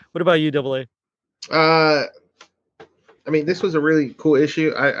what about you, Double A? I mean, this was a really cool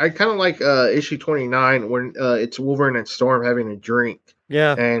issue. I kind of like issue 29 when it's Wolverine and Storm having a drink.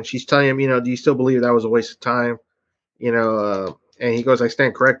 Yeah. And she's telling him, do you still believe that was a waste of time? And he goes, I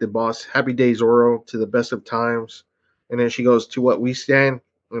stand corrected, boss. Happy days, Oro, to the best of times. And then she goes, to what we stand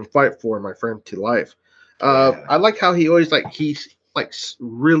and fight for, my friend, to life. I like how he always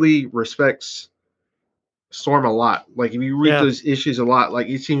really respects Storm a lot. Like if you read those issues a lot, like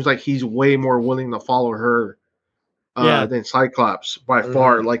it seems like he's way more willing to follow her than Cyclops by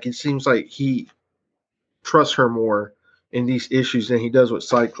far. Like it seems like he trusts her more in these issues than he does with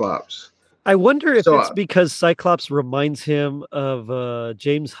Cyclops. I wonder if it's because Cyclops reminds him of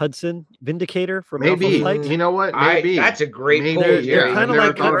James Hudson, Vindicator from maybe. Alpha Flight. You know what? Maybe that's a great point. They're kind of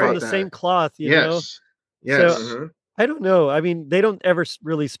like cut from the same cloth, you know? Yes. So, I don't know. I mean, they don't ever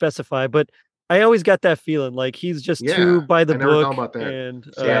really specify, but I always got that feeling like he's just too by the book. About that.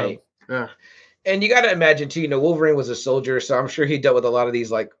 And and you got to imagine too, Wolverine was a soldier, so I'm sure he dealt with a lot of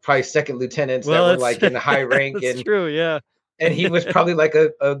these like probably second lieutenants that were like in high rank. That's and true, yeah. And he was probably like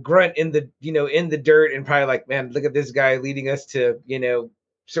a grunt in the in the dirt, and probably like, man, look at this guy leading us to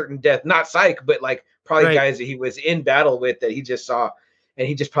certain death. Not Psych, but like probably guys that he was in battle with that he just saw, and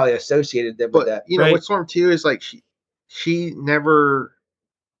he just probably associated them with that. What Storm too is like she never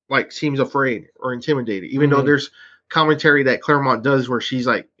like seems afraid or intimidated, even though there's commentary that Claremont does where she's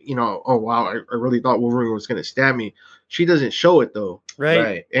like, oh wow, I really thought Wolverine was going to stab me. She doesn't show it though.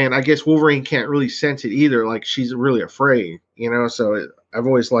 Right. And I guess Wolverine can't really sense it either. Like she's really afraid, so I've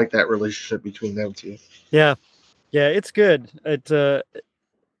always liked that relationship between them two. Yeah. Yeah. It's good.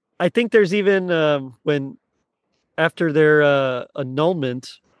 I think there's even, when after their,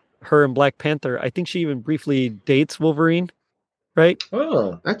 annulment, her and Black Panther, I think she even briefly dates Wolverine. Right.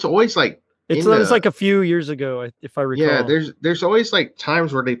 Oh, that's always like, it's like a few years ago, if I recall. Yeah, there's always like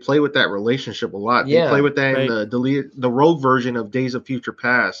times where they play with that relationship a lot. They play with that in the Rogue version of Days of Future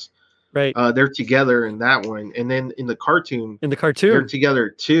Past. Right. They're together in that one, and then in the cartoon, they're together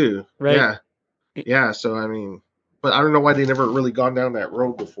too. Right. Yeah. So I mean, but I don't know why they never really gone down that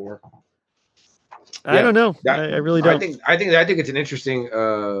road before. I don't know. That- I really don't. I think it's an interesting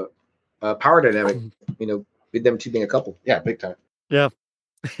power dynamic. With them two being a couple. Yeah, big time. Yeah.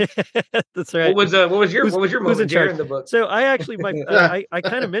 That's right. What was your Who's in moment, charge? Jared, in the book? So I actually I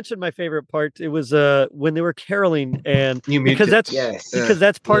kind of mentioned my favorite part. It was when they were caroling, and because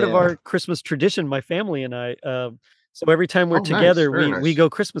that's part of our Christmas tradition, my family and I. So every time we're together, we go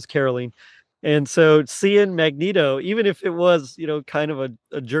Christmas caroling. And so seeing Magneto, even if it was, kind of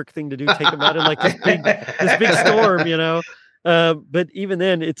a jerk thing to do, take him out in like this big storm, but even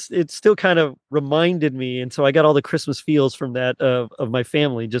then it still kind of reminded me. And so I got all the Christmas feels from that of my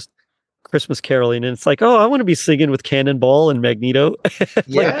family, just Christmas caroling. And it's like, oh, I want to be singing with Cannonball and Magneto.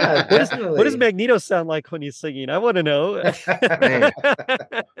 Yeah, definitely. What does Magneto sound like when he's singing? I want to know. Man,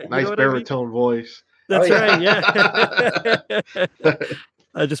 nice baritone voice. That's right. Yeah.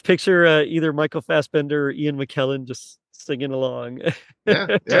 I just picture either Michael Fassbender or Ian McKellen just singing along. Yeah,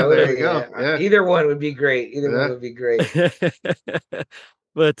 there you go. Yeah. Either one would be great. One would be great.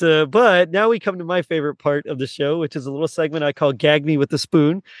 But now we come to my favorite part of the show, which is a little segment I call Gag Me with the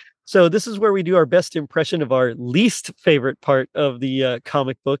Spoon. So this is where we do our best impression of our least favorite part of the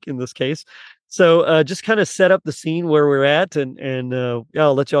comic book in this case. So just kind of set up the scene where we're at, and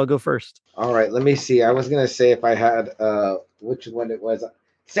I'll let y'all go first. All right, let me see. I was gonna say if I had which one it was.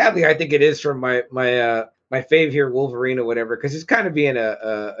 Sadly, I think it is from my fave here, Wolverine or whatever, because he's kind of being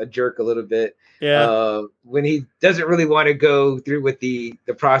a jerk a little bit. Yeah. When he doesn't really want to go through with the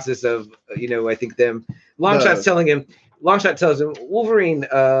process of I think Longshot tells him, Wolverine,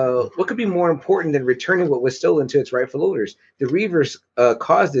 what could be more important than returning what was stolen to its rightful owners? The Reavers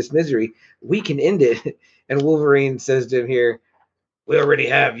caused this misery. We can end it. And Wolverine says to him here, we already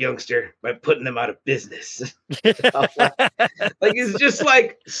have, youngster, by putting them out of business. like it's just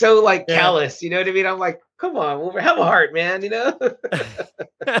like so callous, you know what I mean? I'm like, come on, Wolverine, have a heart, man,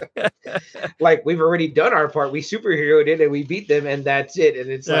 Like we've already done our part. We superheroed it and we beat them, and that's it. And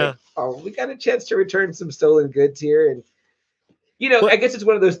it's like, oh, we got a chance to return some stolen goods here, and I guess it's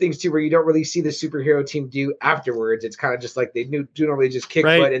one of those things too where you don't really see the superhero team do afterwards. It's kind of just like they do normally just kick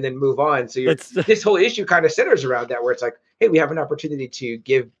butt and then move on. So this whole issue kind of centers around that, where it's like, hey, we have an opportunity to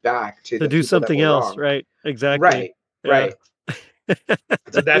give back to do something else, right? Exactly. Right.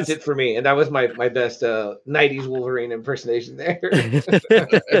 So that's it for me, and that was my best '90s Wolverine impersonation there.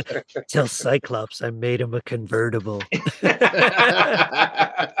 Tell Cyclops I made him a convertible.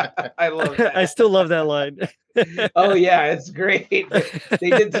 I love that. I still love that line. Oh yeah, it's great. They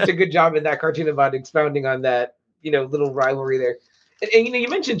did such a good job in that cartoon about expounding on that, little rivalry there. And you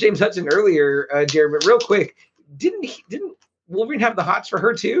mentioned James Hudson earlier, Jared, but real quick, didn't Wolverine have the hots for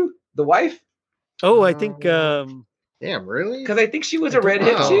her too, the wife? Oh, I think. Damn, really? Because I think she was a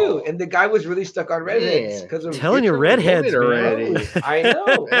redhead too, and the guy was really stuck on redheads because of telling you redheads already. I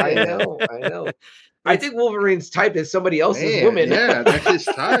know. I think Wolverine's type is somebody else's woman. Yeah, that's his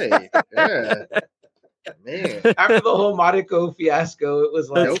type. Yeah. Man. After the whole Monaco fiasco, it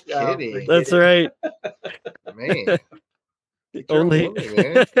was like no kidding. That's right. Man. Only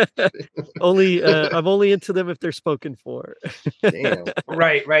I'm only into them if they're spoken for. Damn.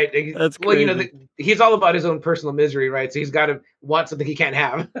 Right. That's crazy. He's all about his own personal misery, right? So he's got to want something he can't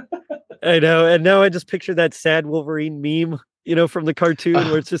have. I know, and now I just picture that sad Wolverine meme, from the cartoon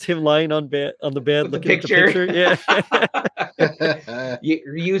where it's just him lying on the bed looking at the picture. Yeah.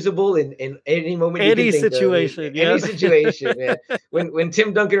 Reusable in any moment. Any situation. Any situation, man. When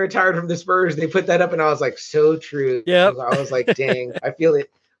Tim Duncan retired from the Spurs, they put that up, and I was like, so true. Yeah. I was like, dang, I feel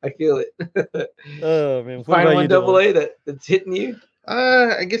it. Oh man. Find one AA that's hitting you.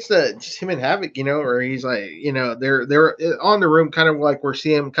 I guess just him and Havoc, where he's like, they're on the room, kind of like where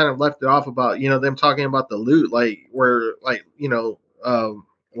CM kind of left it off about, them talking about the loot, like where, like,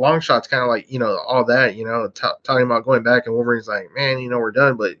 Longshot's kind of like, all that, talking about going back, and Wolverine's like, man, we're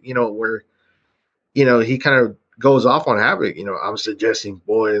done, but where, he kind of goes off on Havoc, I'm suggesting,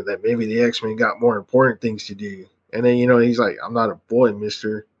 boy, that maybe the X-Men got more important things to do, and then he's like, I'm not a boy,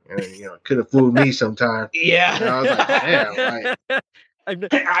 mister. And, could have fooled me sometime. Yeah. And I was like, damn.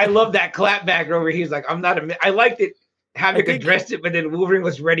 Like, I love that clap back over. He's like, I'm not I liked it. Havoc addressed it, but then Wolverine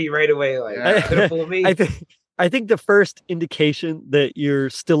was ready right away. Like, could have fooled me. I think the first indication that you're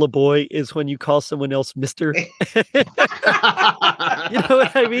still a boy is when you call someone else Mister. You know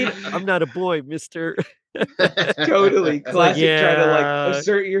what I mean? I'm not a boy, Mister. Totally classic. Trying to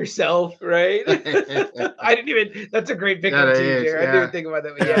assert yourself, right? I didn't even. That's a great pickup too, Jared. I didn't even think about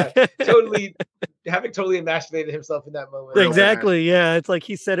that, but yeah, totally. Havoc totally emasculated himself in that moment. Exactly. Yeah, it's like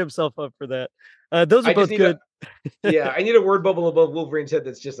he set himself up for that. Those are both good. Yeah, I need a word bubble above Wolverine's head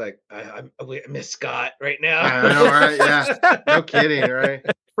that's just like, I miss Scott right now. I know, right? Yeah. No kidding, right?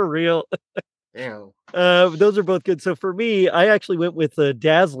 For real. Damn. Those are both good. So for me, I actually went with the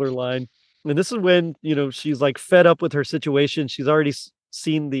Dazzler line. And this is when, she's like fed up with her situation. She's already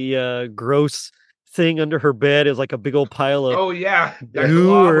seen the gross thing under her bed is like a big old pile of Oh yeah, that goo,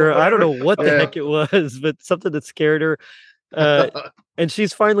 glob or I don't whatever. know what the Yeah. heck it was, but something that scared her. And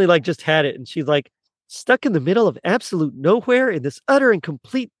she's finally like just had it. And she's like stuck in the middle of absolute nowhere in this utter and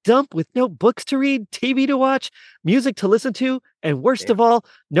complete dump with no books to read, TV to watch, music to listen to, and worst of all,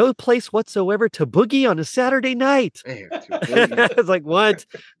 no place whatsoever to boogie on a Saturday night. Man, I was like, what?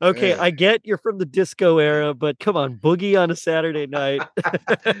 Okay, Man. I get you're from the disco era, but come on, boogie on a Saturday night.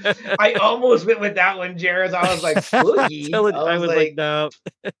 I almost went with that one, Jared. I was like, boogie. I was like, no.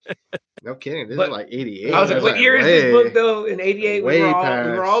 No kidding. This But is like 88. I was like, what year is this book though? In '88, we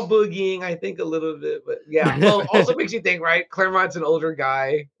were all boogieing, I think, a little bit, but yeah. Well, also makes you think, right? Claremont's an older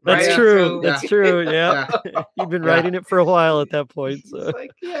guy. That's right? true. So, That's true. Yeah. He'd been writing it for a while at that point. He's So.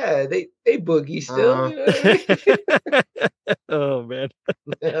 like, yeah, they boogie still. You know what I mean? Oh man.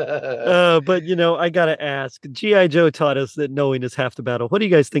 But I gotta ask. G.I. Joe taught us that knowing is half the battle. What do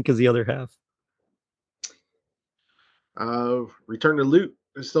you guys think is the other half? Return to loot.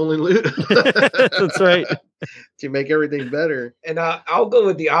 It's the only loot. That's right. To make everything better. And I'll go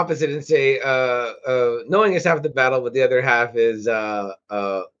with the opposite and say knowing is half the battle, but the other half is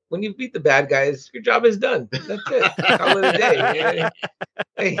when you beat the bad guys, your job is done. That's it. Call it a day.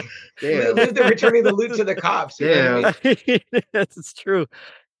 Hey, leave the returning the loot to the cops. Yeah, that's true.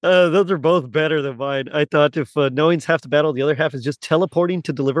 Those are both better than mine. I thought if knowing's half the battle, the other half is just teleporting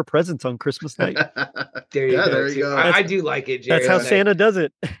to deliver presents on Christmas night. There you go. I do like it, Jerry. That's how Santa does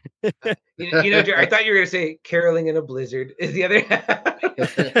it. Jerry, I thought you were going to say caroling in a blizzard is the other half.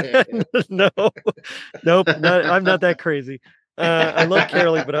 Nope. I'm not that crazy. I love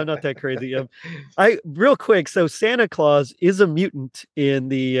caroling, but I'm not that crazy. Real quick. So Santa Claus is a mutant in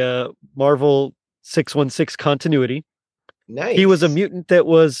the Marvel 616 continuity. Nice. He was a mutant that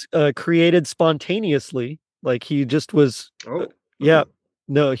was created spontaneously. Like he just was. Yeah.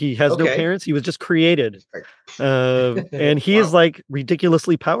 No, he has no parents. He was just created. And he is like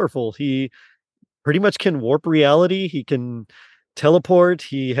ridiculously powerful. He pretty much can warp reality. He can teleport.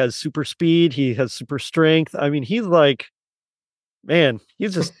 He has super speed. He has super strength. I mean, he's like, man,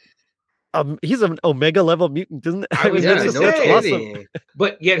 he's just he's an Omega level mutant, isn't it? I was going to say, awesome.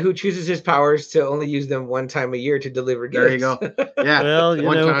 But yet who chooses his powers to only use them one time a year to deliver gifts? There you go. Yeah. Well,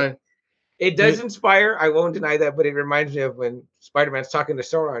 one time. It does inspire. I won't deny that, but it reminds me of when Spider-Man's talking to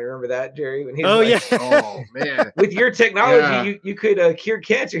Sauron. Remember that, Jerry? When he's oh man, with your technology, you could cure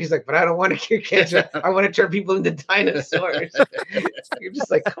cancer. He's like, but I don't want to cure cancer. I want to turn people into dinosaurs. You're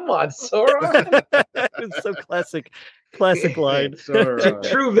just like, come on, Sauron. It's so classic line.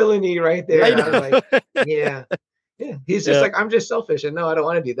 True villainy right there. Like, yeah. He's just like, I'm just selfish, and no, I don't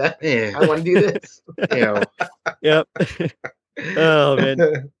want to do that. Yeah. I want to do this. Yep. Oh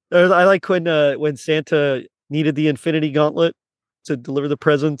man. I like when Santa needed the Infinity Gauntlet to deliver the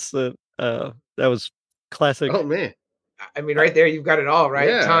presents. That was classic. Oh man. I mean, right there, you've got it all, right?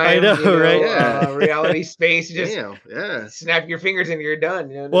 Yeah. Time, I know, right? Yeah. Reality, space. You just yeah. snap your fingers and you're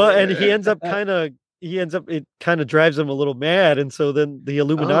done. Well, and he ends up it kind of drives him a little mad, and so then the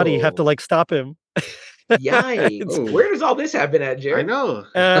Illuminati have to like stop him. Yikes! Where does all this happen at, Jerry? I know.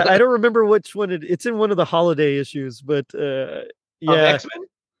 I don't remember which one it's in one of the holiday issues, but yeah. X-Men?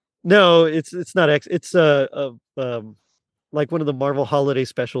 No, it's not X. It's like one of the Marvel holiday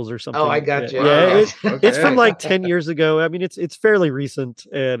specials or something. Oh, I got you. Yeah, it's from like 10 years ago. I mean, it's fairly recent,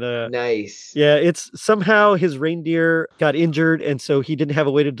 and nice. Yeah, it's somehow his reindeer got injured, and so he didn't have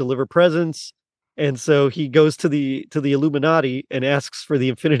a way to deliver presents, and so he goes to the Illuminati and asks for the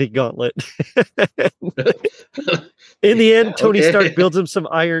Infinity Gauntlet. In the end, Tony Stark builds him some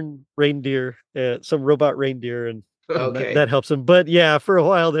iron reindeer, some robot reindeer, and that helps him. But yeah, for a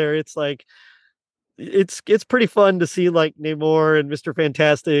while there, it's like it's pretty fun to see like Namor and Mr.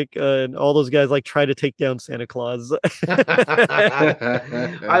 Fantastic and all those guys like try to take down Santa Claus.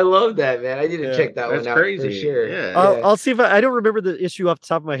 I love that, man. I need to check that one out for sure. Yeah. I'll see if I don't remember the issue off the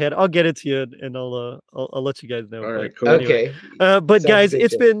top of my head. I'll get it to you and I'll let you guys know. All right, cool. Okay. But guys,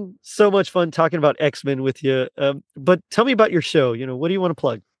 it's been so much fun talking about X-Men with you. But tell me about your show. What do you want to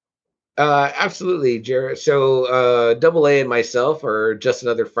plug? Absolutely, Jared. So Double A and myself are Just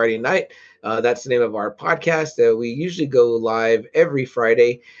Another Friday Night. That's the name of our podcast. We usually go live every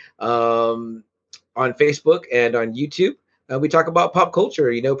Friday on Facebook and on YouTube. We talk about pop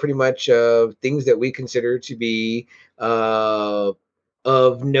culture, pretty much things that we consider to be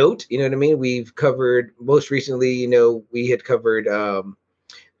of note. You know what I mean? We've covered most recently. We had covered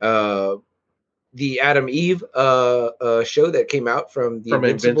uh, the Adam Eve show that came out from the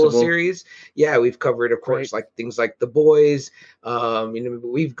Invincible series. Yeah, we've covered, of course, like things like The Boys.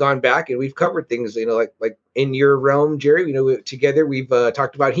 We've gone back and we've covered things, like in your realm, Jerry. Together we've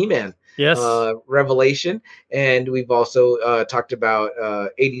talked about He-Man. Yes. Revelation, and we've also talked about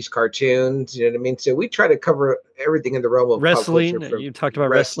 80s cartoons. You know what I mean? So we try to cover everything in the realm of wrestling. Pop culture. You talked about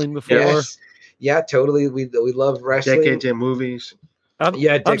wrestling before. Yes. Yeah, totally. We love wrestling. Decades in movies.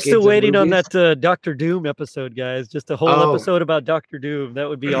 I'm still waiting on that Doctor Doom episode, guys. Just a whole episode about Doctor Doom. That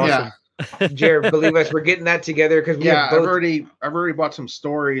would be awesome. Jared, believe us, we're getting that together because we have both. I've already bought some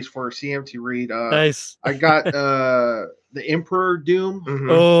stories for CM to read. Nice. I got the Emperor Doom,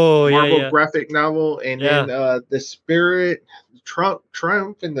 Marvel graphic novel, and then the Spirit Trump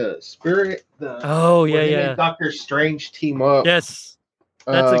and the Spirit. And Doctor Strange team up. Yes,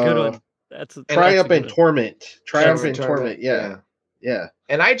 that's a good one. That's Triumph and Torment. Triumph and Torment. Yeah.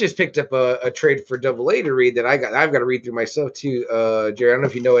 And I just picked up a trade for AA to read that I've got to read through myself too, Jerry. I don't know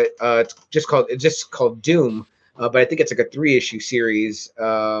if you know it. It's just called Doom, but I think it's like a 3-issue series.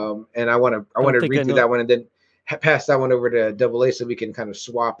 And I want to read through that one and then pass that one over to AA so we can kind of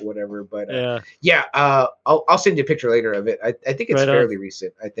swap or whatever. But I'll send you a picture later of it. I think it's fairly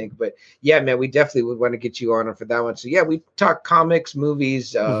recent, I think. But yeah, man, we definitely would want to get you on for that one. So yeah, we talk comics,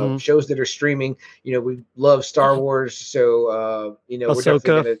 movies, shows that are streaming. We love Star Wars, so we're definitely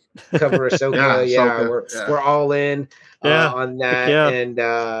going to cover Ahsoka. We're all in on that. And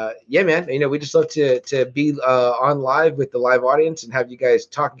man, we just love to be on live with the live audience and have you guys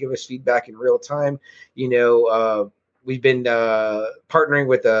talk and give us feedback in real time. We've been partnering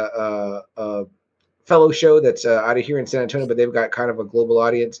with a fellow show that's out of here in San Antonio, but they've got kind of a global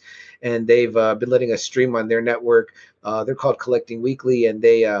audience, and they've been letting us stream on their network. They're called Collecting Weekly, and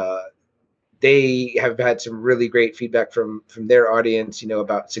they have had some really great feedback from their audience,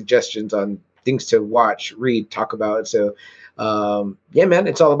 about suggestions on things to watch, read, talk about. So man,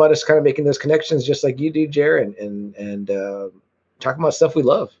 it's all about us kind of making those connections just like you do, Jer, and talking about stuff we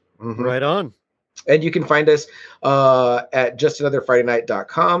love. Right on. And you can find us at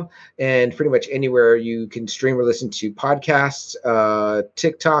justanotherfridaynight.com and pretty much anywhere you can stream or listen to podcasts,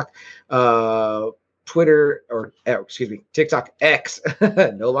 TikTok, Twitter, TikTok X,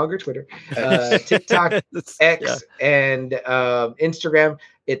 no longer Twitter, TikTok X, and Instagram.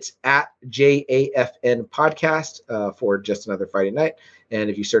 It's at JAFN Podcast for Just Another Friday Night. And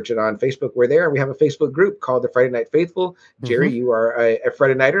if you search it on Facebook, we're there. We have a Facebook group called the Friday Night Faithful. Jerry, you are a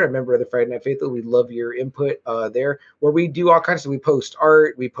Friday Nighter, a member of the Friday Night Faithful. We love your input there, where we do all kinds of, we post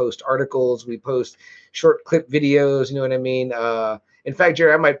art, we post articles, we post short clip videos, you know what I mean? In fact,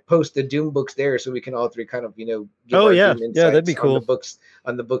 Jerry, I might post the Doom books there so we can all three kind of, give our Doom insights that'd be cool.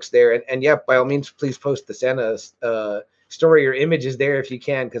 on the books there. And yeah, by all means, please post the Santa story or images there if you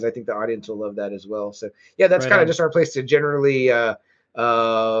can, because I think the audience will love that as well. So yeah, that's kind of just our place to generally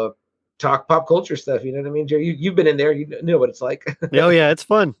talk pop culture stuff. You know what I mean, Jerry? You've been in there, you know what it's like. It's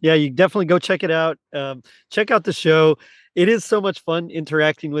fun. Yeah, you definitely go check it out. Check out the show. It is so much fun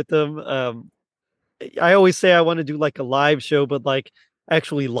interacting with them. I always say I want to do like a live show, but like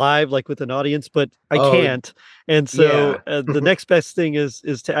actually live, like with an audience, but I can't. And so the next best thing is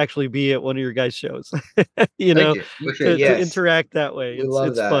to actually be at one of your guys' shows, to interact that way.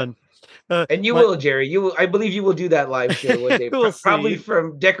 It's fun. And you will, Jerry. I believe you will do that live show one day, probably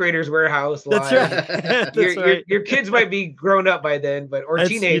from Decorator's Warehouse live. That's right. Your kids might be grown up by then, or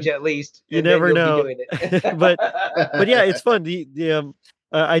teenage at least. You never know. Doing it. but yeah, it's fun.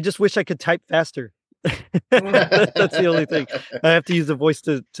 I just wish I could type faster. That's the only thing. I have to use the voice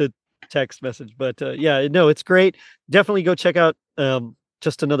to text message. But it's great. Definitely go check out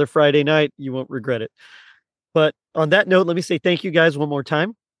Just Another Friday Night. You won't regret it. But on that note, let me say thank you guys one more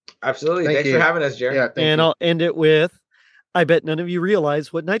time. Absolutely. Thanks for having us, Jerry. Yeah, I'll end it with, I bet none of you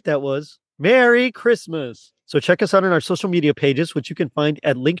realize what night that was. Merry Christmas. So check us out on our social media pages, which you can find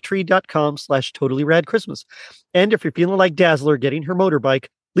at linktree.com/totallyradchristmas. And if you're feeling like Dazzler getting her motorbike,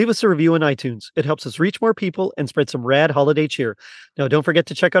 leave us a review on iTunes. It helps us reach more people and spread some rad holiday cheer. Now, don't forget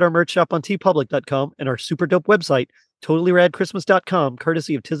to check out our merch shop on tpublic.com and our super dope website, totallyradchristmas.com,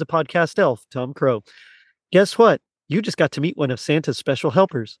 courtesy of Tis a Podcast Elf, Tom Crow. Guess what? You just got to meet one of Santa's special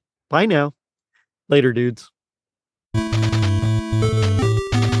helpers. Bye now. Later, dudes.